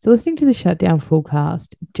 So listening to the Shutdown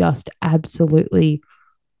Fullcast just absolutely.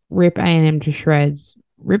 Rip A&M to shreds.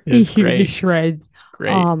 Rip the U to shreds.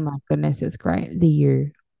 Great. Oh my goodness, it's great. The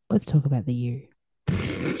U. Let's talk about the U.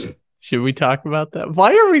 Should we talk about that?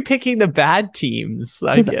 Why are we picking the bad teams?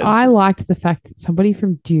 Because I liked the fact that somebody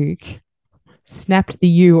from Duke snapped the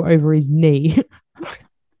U over his knee.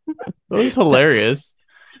 That was hilarious.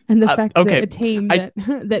 And the fact that a team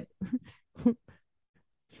that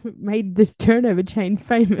made the turnover chain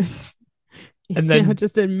famous. And then now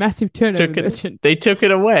just a massive turnover. They took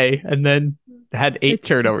it away and then had 8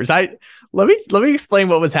 turnovers. Let me explain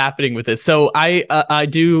what was happening with this. So I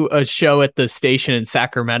do a show at the station in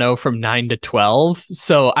Sacramento from 9 to 12.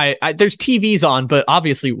 So I there's TVs on, but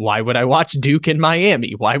obviously, why would I watch Duke in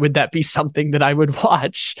Miami? Why would that be something that I would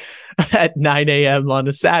watch at 9 a.m. on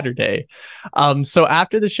a Saturday? So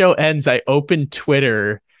after the show ends, I open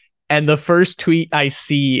Twitter, and the first tweet I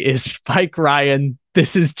see is Spike Ryan.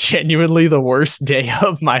 This is genuinely the worst day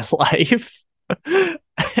of my life. And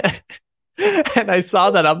I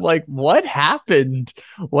saw that. I'm like, what happened?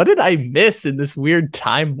 What did I miss in this weird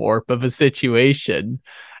time warp of a situation?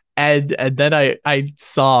 And then I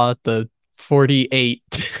saw the 48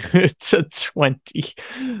 to 20,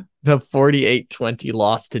 the 48-20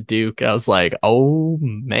 loss to Duke. I was like, oh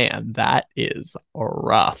man, that is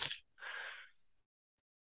rough.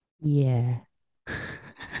 Yeah.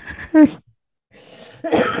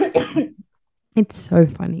 It's so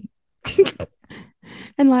funny.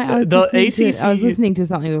 And like The I was ACC. listening to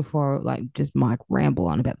something before, like just Mike ramble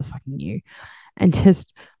on about the fucking U and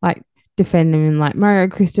just like defend him and like Mario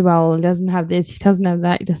Cristobal doesn't have this, he doesn't have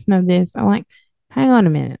that, he doesn't have this. I'm like, hang on a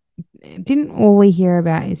minute. Didn't all we hear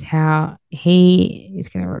about is how he is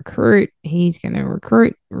going to recruit, he's been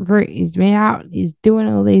out, he's doing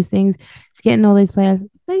all these things, he's getting all these players.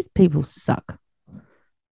 These people suck.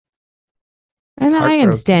 And Heartbroken.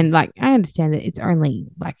 I understand that it's only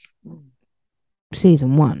like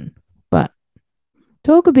season one, but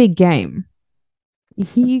talk a big game.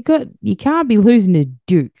 You can't be losing to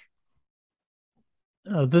Duke.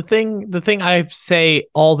 The thing I say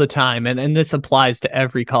all the time, and this applies to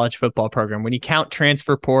every college football program, when you count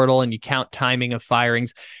transfer portal and you count timing of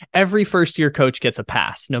firings, every first year coach gets a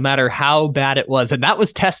pass, no matter how bad it was. And that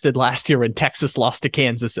was tested last year when Texas lost to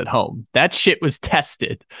Kansas at home. That shit was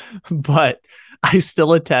tested. But I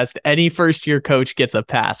still attest any first year coach gets a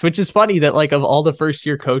pass, which is funny that like of all the first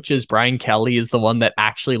year coaches, Brian Kelly is the one that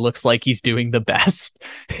actually looks like he's doing the best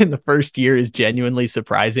in the first year is genuinely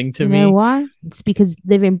surprising to You know me. why? It's because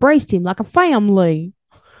they've embraced him like a family.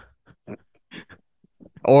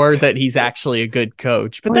 Or that he's actually a good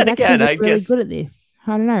coach. But Or he's then actually again, just I really guess, good at this.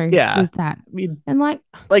 I don't know. yeah. There's that. I mean, And like,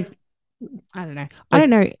 like, I don't know. I like, don't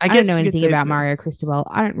know. I I don't know guess you could anything say, about yeah. Mario Cristobal.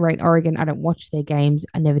 I don't rate Oregon. I don't watch their games.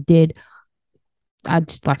 I never did. I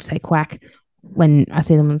just like to say quack when I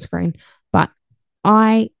see them on the screen. But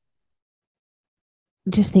I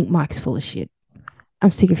just think Mike's full of shit.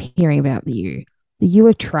 I'm sick of hearing about the U. The U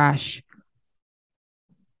are trash.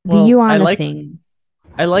 The Well, U aren't a thing.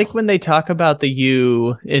 I like when they talk about the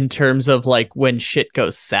U in terms of like when shit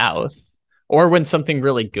goes south or when something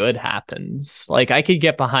really good happens. Like I could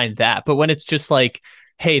get behind that, but when it's just like,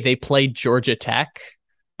 hey, they played Georgia Tech,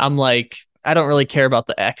 I'm like, I don't really care about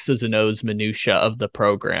the X's and O's minutia of the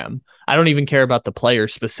program. I don't even care about the player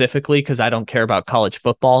specifically because I don't care about college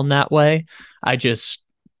football in that way. I just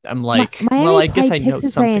I'm like, well, Miami I guess played I know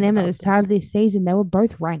Texas something A&M at the about start this. of this season. They were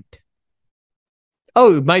both ranked.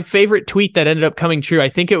 Oh, my favorite tweet that ended up coming true, I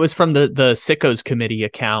think it was from the Sickos committee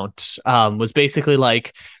account, was basically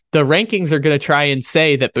like the rankings are going to try and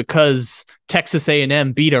say that because Texas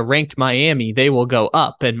A&M beat a ranked Miami, they will go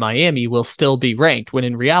up and Miami will still be ranked, when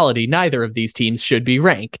in reality, neither of these teams should be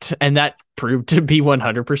ranked. And that proved to be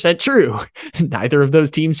 100% true. Neither of those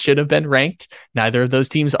teams should have been ranked. Neither of those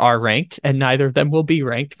teams are ranked, and neither of them will be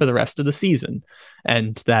ranked for the rest of the season.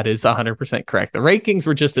 And that is 100% correct. The rankings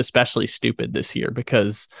were just especially stupid this year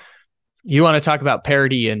because you want to talk about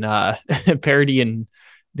parity and parity in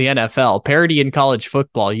the NFL, parity in college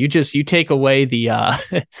football. You take away the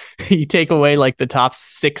you take away like the top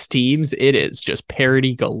 6 teams. It is just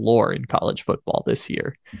parity galore in college football this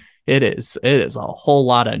year. It is a whole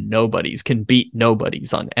lot of nobodies can beat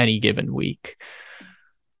nobodies on any given week.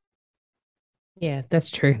 Yeah, that's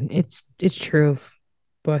true. It's true of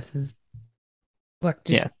both of like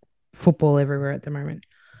just Yeah. football everywhere at the moment.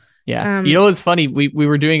 Yeah. You Um, know what's funny? We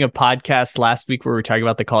were doing a podcast last week where we were talking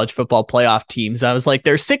about the college football playoff teams. I was like,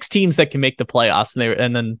 there's 6 teams that can make the playoffs.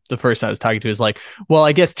 And then the person I was talking to was like, well,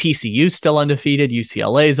 I guess TCU's still undefeated,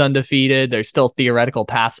 UCLA's undefeated. There's still theoretical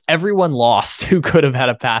paths. Everyone lost who could have had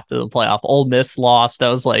a path to the playoff. Ole Miss lost.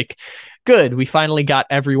 I was like, good. We finally got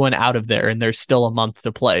everyone out of there, and there's still a month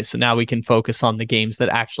to play. So now we can focus on the games that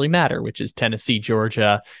actually matter, which is Tennessee,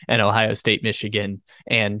 Georgia, and Ohio State, Michigan,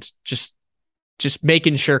 and just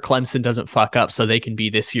making sure Clemson doesn't fuck up so they can be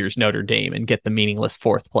this year's Notre Dame and get the meaningless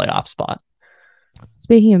 4th playoff spot.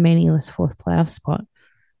 Speaking of meaningless fourth playoff spot,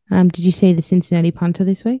 did you see the Cincinnati punter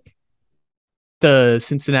this week? The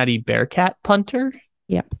Cincinnati Bearcat punter?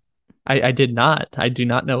 Yep, I did not. I do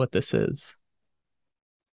not know what this is.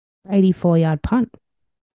 84-yard punt,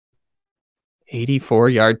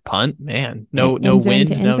 84-yard punt? Man, no end zone to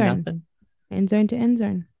wind, end no zone, nothing. end zone to end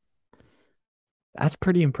zone. That's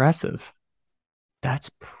pretty impressive.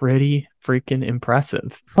 That's pretty freaking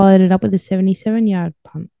impressive. Followed it up with a 77-yard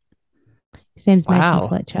punt. His name's Mason Wow.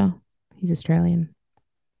 Fletcher. He's Australian.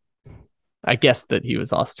 I guessed that he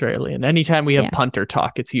was Australian. Anytime we have Yeah, punter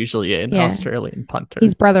talk, it's usually an yeah. Australian His punter.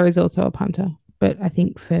 brother is also a punter, but I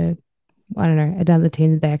think for I don't know another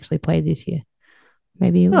team that they actually played this year.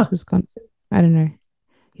 Maybe it was Huh. Wisconsin. I don't know.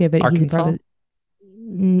 Yeah, but he's a Arkansas? brother.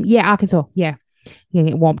 Yeah, Arkansas. Yeah, you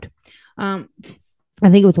get whomped. Um, I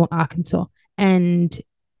think it was Arkansas, and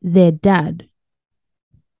their dad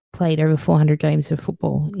played over 400 games of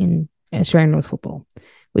football in Australian rules football,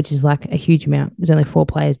 which is like a huge amount. There's only 4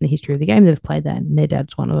 players in the history of the game that have played that, and their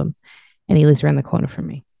dad's one of them. And he lives around the corner from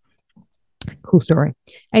me. Cool story.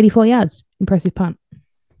 84 yards. Impressive punt.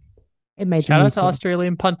 It made Shout out to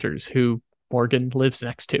Australian punters who Morgan lives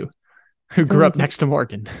next to, who grew up next to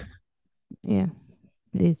Morgan. Yeah.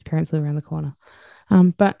 His parents live around the corner.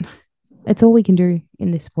 But it's all we can do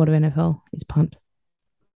in this sport of NFL is punt.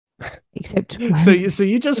 Except when, so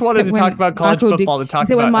you just wanted to talk about college football to talk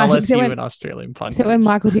about LSU and Australian punters. So when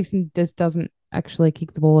Michael Dixon just doesn't actually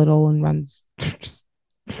kick the ball at all and runs.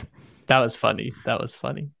 That was funny. That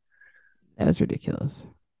was ridiculous.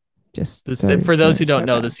 Just for those who don't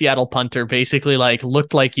know, the Seattle punter basically like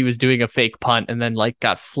looked like he was doing a fake punt and then like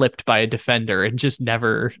got flipped by a defender and just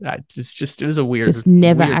never. It was a weird. Just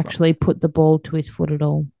never actually put the ball to his foot at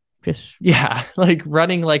all. Like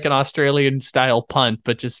running like an Australian style punt,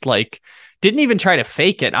 but just like didn't even try to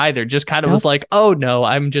fake it either. Just kind of was like, oh no,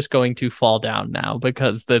 I'm just going to fall down now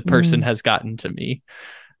because the person has gotten to me.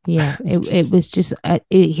 Yeah, it was just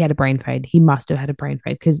he had a brain fade. He must have had a brain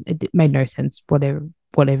fade because it made no sense.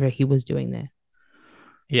 Whatever he was doing there.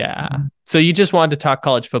 Yeah. So you just wanted to talk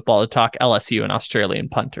college football to talk LSU and Australian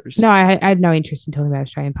punters. No, I had no interest in talking about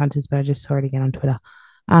Australian punters, but I just saw it again on Twitter.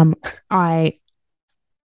 I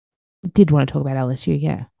did want to talk about LSU,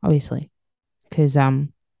 yeah, obviously, because Ole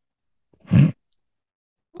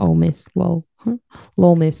Miss, lol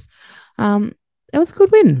Miss, it was a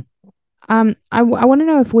good win. I want to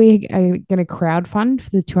know if we are going to crowdfund for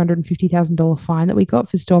the $250,000 fine that we got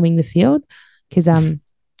for storming the field, because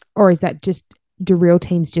or is that just do real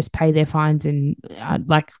teams just pay their fines and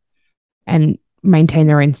and maintain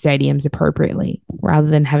their own stadiums appropriately rather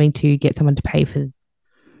than having to get someone to pay for?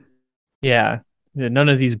 Yeah. None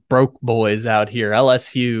of these broke boys out here.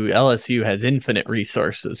 LSU has infinite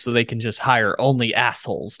resources, so they can just hire only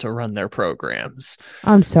assholes to run their programs.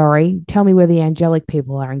 I'm sorry. Tell me where the angelic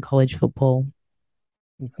people are in college football.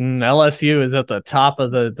 LSU is at the top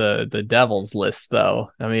of the Devils list,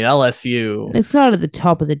 though. I mean, LSU. It's not at the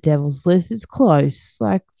top of the Devils list. It's close.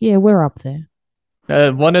 Like, yeah, we're up there.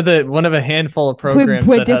 One of a handful of programs.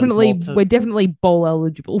 We're definitely bowl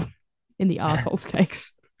eligible in the arsehole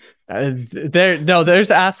stakes.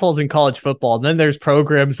 There's assholes in college football, and then there's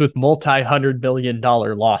programs with multi-$100 million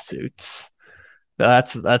lawsuits.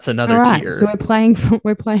 That's another tier. So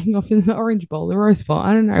we're playing off in the Orange Bowl, the Rose Bowl.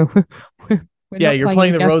 I don't know. You're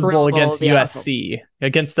playing the Rose Bowl against USC,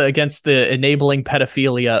 against the enabling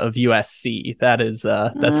pedophilia of USC. That's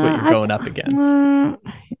what you're going up against.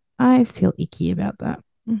 I feel icky about that.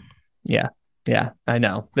 Yeah, I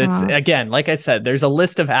know. It's again, like I said, there's a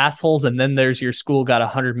list of assholes, and then there's your school got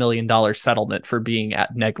 $100 million settlement for being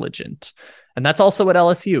negligent, and that's also what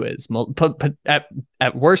LSU is.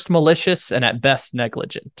 At worst malicious, and at best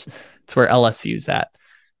negligent. It's where LSU's at.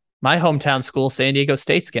 My hometown school, San Diego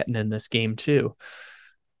State's getting in this game too.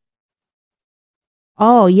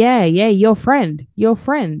 Oh yeah, your friend.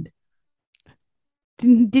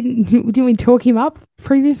 Didn't we talk him up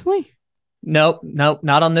previously? Nope,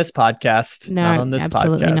 not on this podcast. No, not on this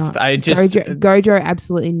absolutely podcast. Not. I just Gojo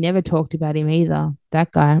absolutely never talked about him either.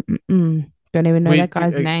 That guy, don't even know that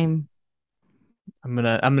guy's name. I'm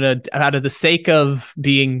gonna out of the sake of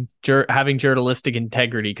being having journalistic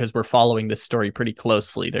integrity, because we're following this story pretty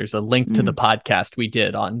closely. There's a link to the podcast we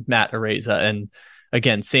did on Matt Araiza, and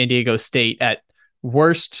again, San Diego State at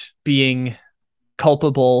worst being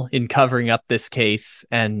culpable in covering up this case,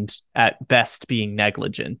 and at best being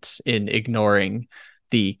negligent in ignoring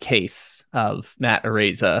the case of Matt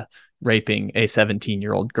Araiza raping a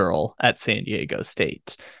 17-year-old girl at San Diego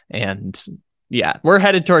State. And yeah, we're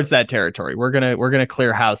headed towards that territory. We're gonna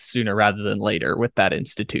clear house sooner rather than later with that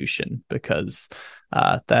institution, because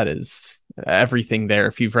that is everything there.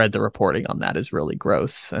 If you've read the reporting on that, is really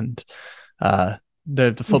gross. And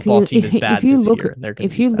the football team is bad this year. And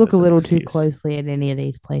if you look a little too closely at any of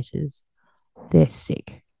these places, they're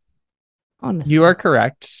sick. Honestly, you are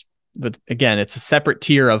correct. But again, it's a separate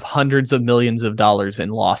tier of hundreds of millions of dollars in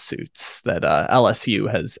lawsuits that LSU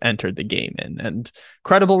has entered the game in, and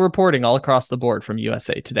credible reporting all across the board from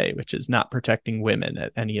USA Today, which is not protecting women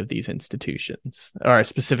at any of these institutions, or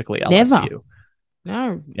specifically LSU. Never.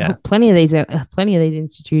 No, yeah, plenty of these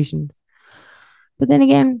institutions. But then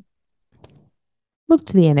again, look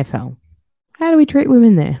to the NFL. How do we treat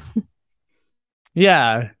women there?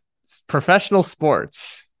 Yeah, it's professional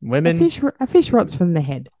sports. Women, a fish rots from the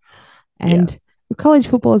head. And college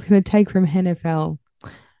football is going to take from NFL.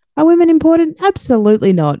 Are women important?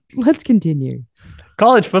 Absolutely not. Let's continue.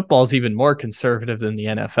 College football is even more conservative than the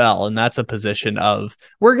NFL, and that's a position of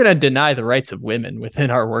we're going to deny the rights of women within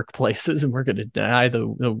our workplaces, and we're going to deny the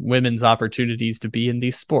women's opportunities to be in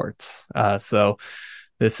these sports. So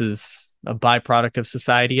this is a byproduct of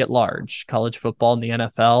society at large. College football and the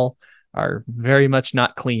NFL are very much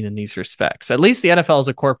not clean in these respects. At least the NFL is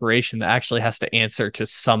a corporation that actually has to answer to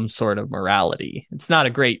some sort of morality. It's not a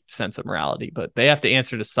great sense of morality, but they have to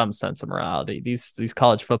answer to some sense of morality. These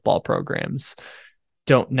college football programs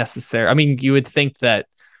don't necessarily. I mean, you would think that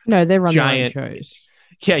no, they run giant their own shows.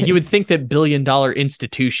 Yeah, you would think that billion-dollar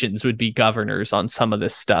institutions would be governors on some of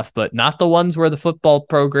this stuff, but not the ones where the football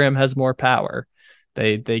program has more power.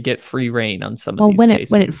 They get free reign on some of these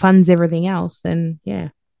cases. When it funds everything else, then yeah.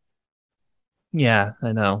 Yeah,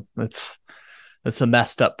 I know. That's a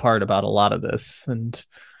messed up part about a lot of this. And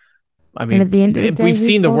I mean, and at the end of the day, we've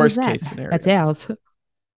seen the worst case scenario. That's ours.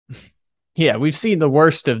 Yeah, we've seen the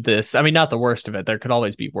worst of this. I mean, not the worst of it. There could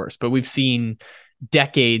always be worse, but we've seen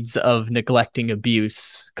decades of neglecting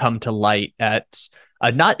abuse come to light at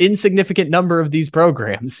a not insignificant number of these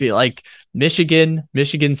programs. Like Michigan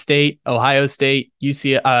State, Ohio State,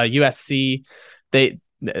 USC,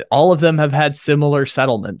 all of them have had similar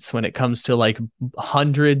settlements when it comes to like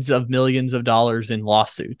hundreds of millions of dollars in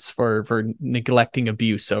lawsuits for neglecting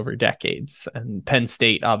abuse over decades. And Penn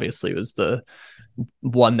State obviously was the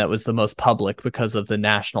one that was the most public because of the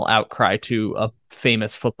national outcry to a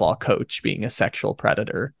famous football coach being a sexual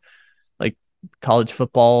predator. Like college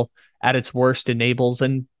football at its worst enables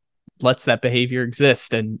and lets that behavior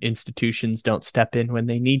exist, and institutions don't step in when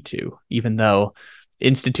they need to, even though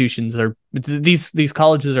institutions are these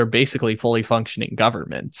colleges are basically fully functioning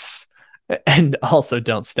governments and also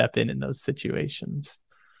don't step in those situations.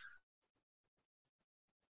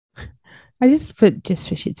 I just for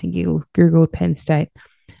shits and giggles Googled Penn State.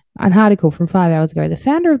 An article from 5 hours ago. The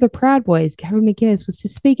founder of the Proud Boys, Gavin McInnes, was to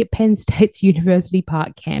speak at Penn State's University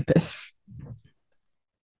Park campus.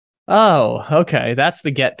 Oh, okay. That's the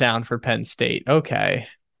get down for Penn State. Okay.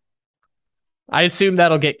 I assume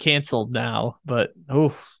that'll get canceled now, but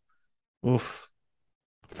oof.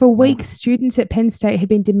 For weeks, students at Penn State had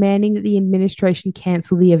been demanding that the administration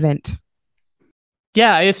cancel the event.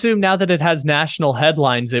 Yeah, I assume now that it has national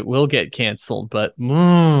headlines, it will get canceled, but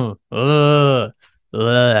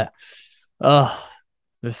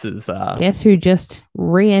this is guess who just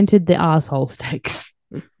re-entered the arsehole stakes.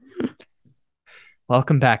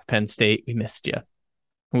 Welcome back, Penn State. We missed you.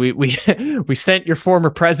 We sent your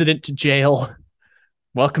former president to jail.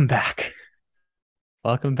 Welcome back.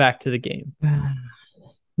 Welcome back to the game.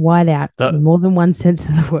 White out in more than one sense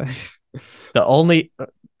of the word. The only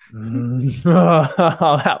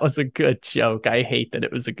that was a good joke. I hate that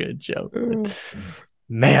it was a good joke.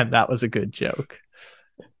 Man, that was a good joke.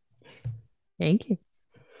 Thank you.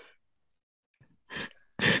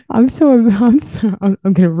 I'm going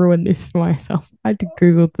to ruin this for myself. I had to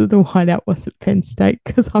Google that the whiteout was at Penn State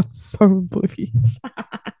because I'm so oblivious.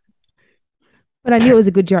 But I knew it was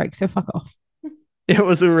a good joke, so fuck off. It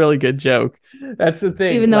was a really good joke. That's the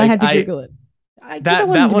thing. Even though I had to Google it. That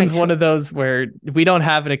one's one of those where we don't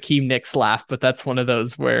have an Akeem Nicks laugh, but that's one of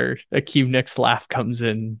those where Akeem Nicks laugh comes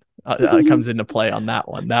into play on that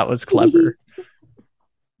one. That was clever.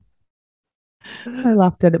 I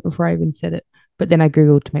laughed at it before I even said it, but then I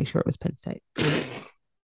Googled to make sure it was Penn State.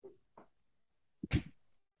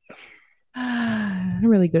 I'm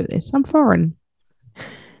really good at this. I'm foreign.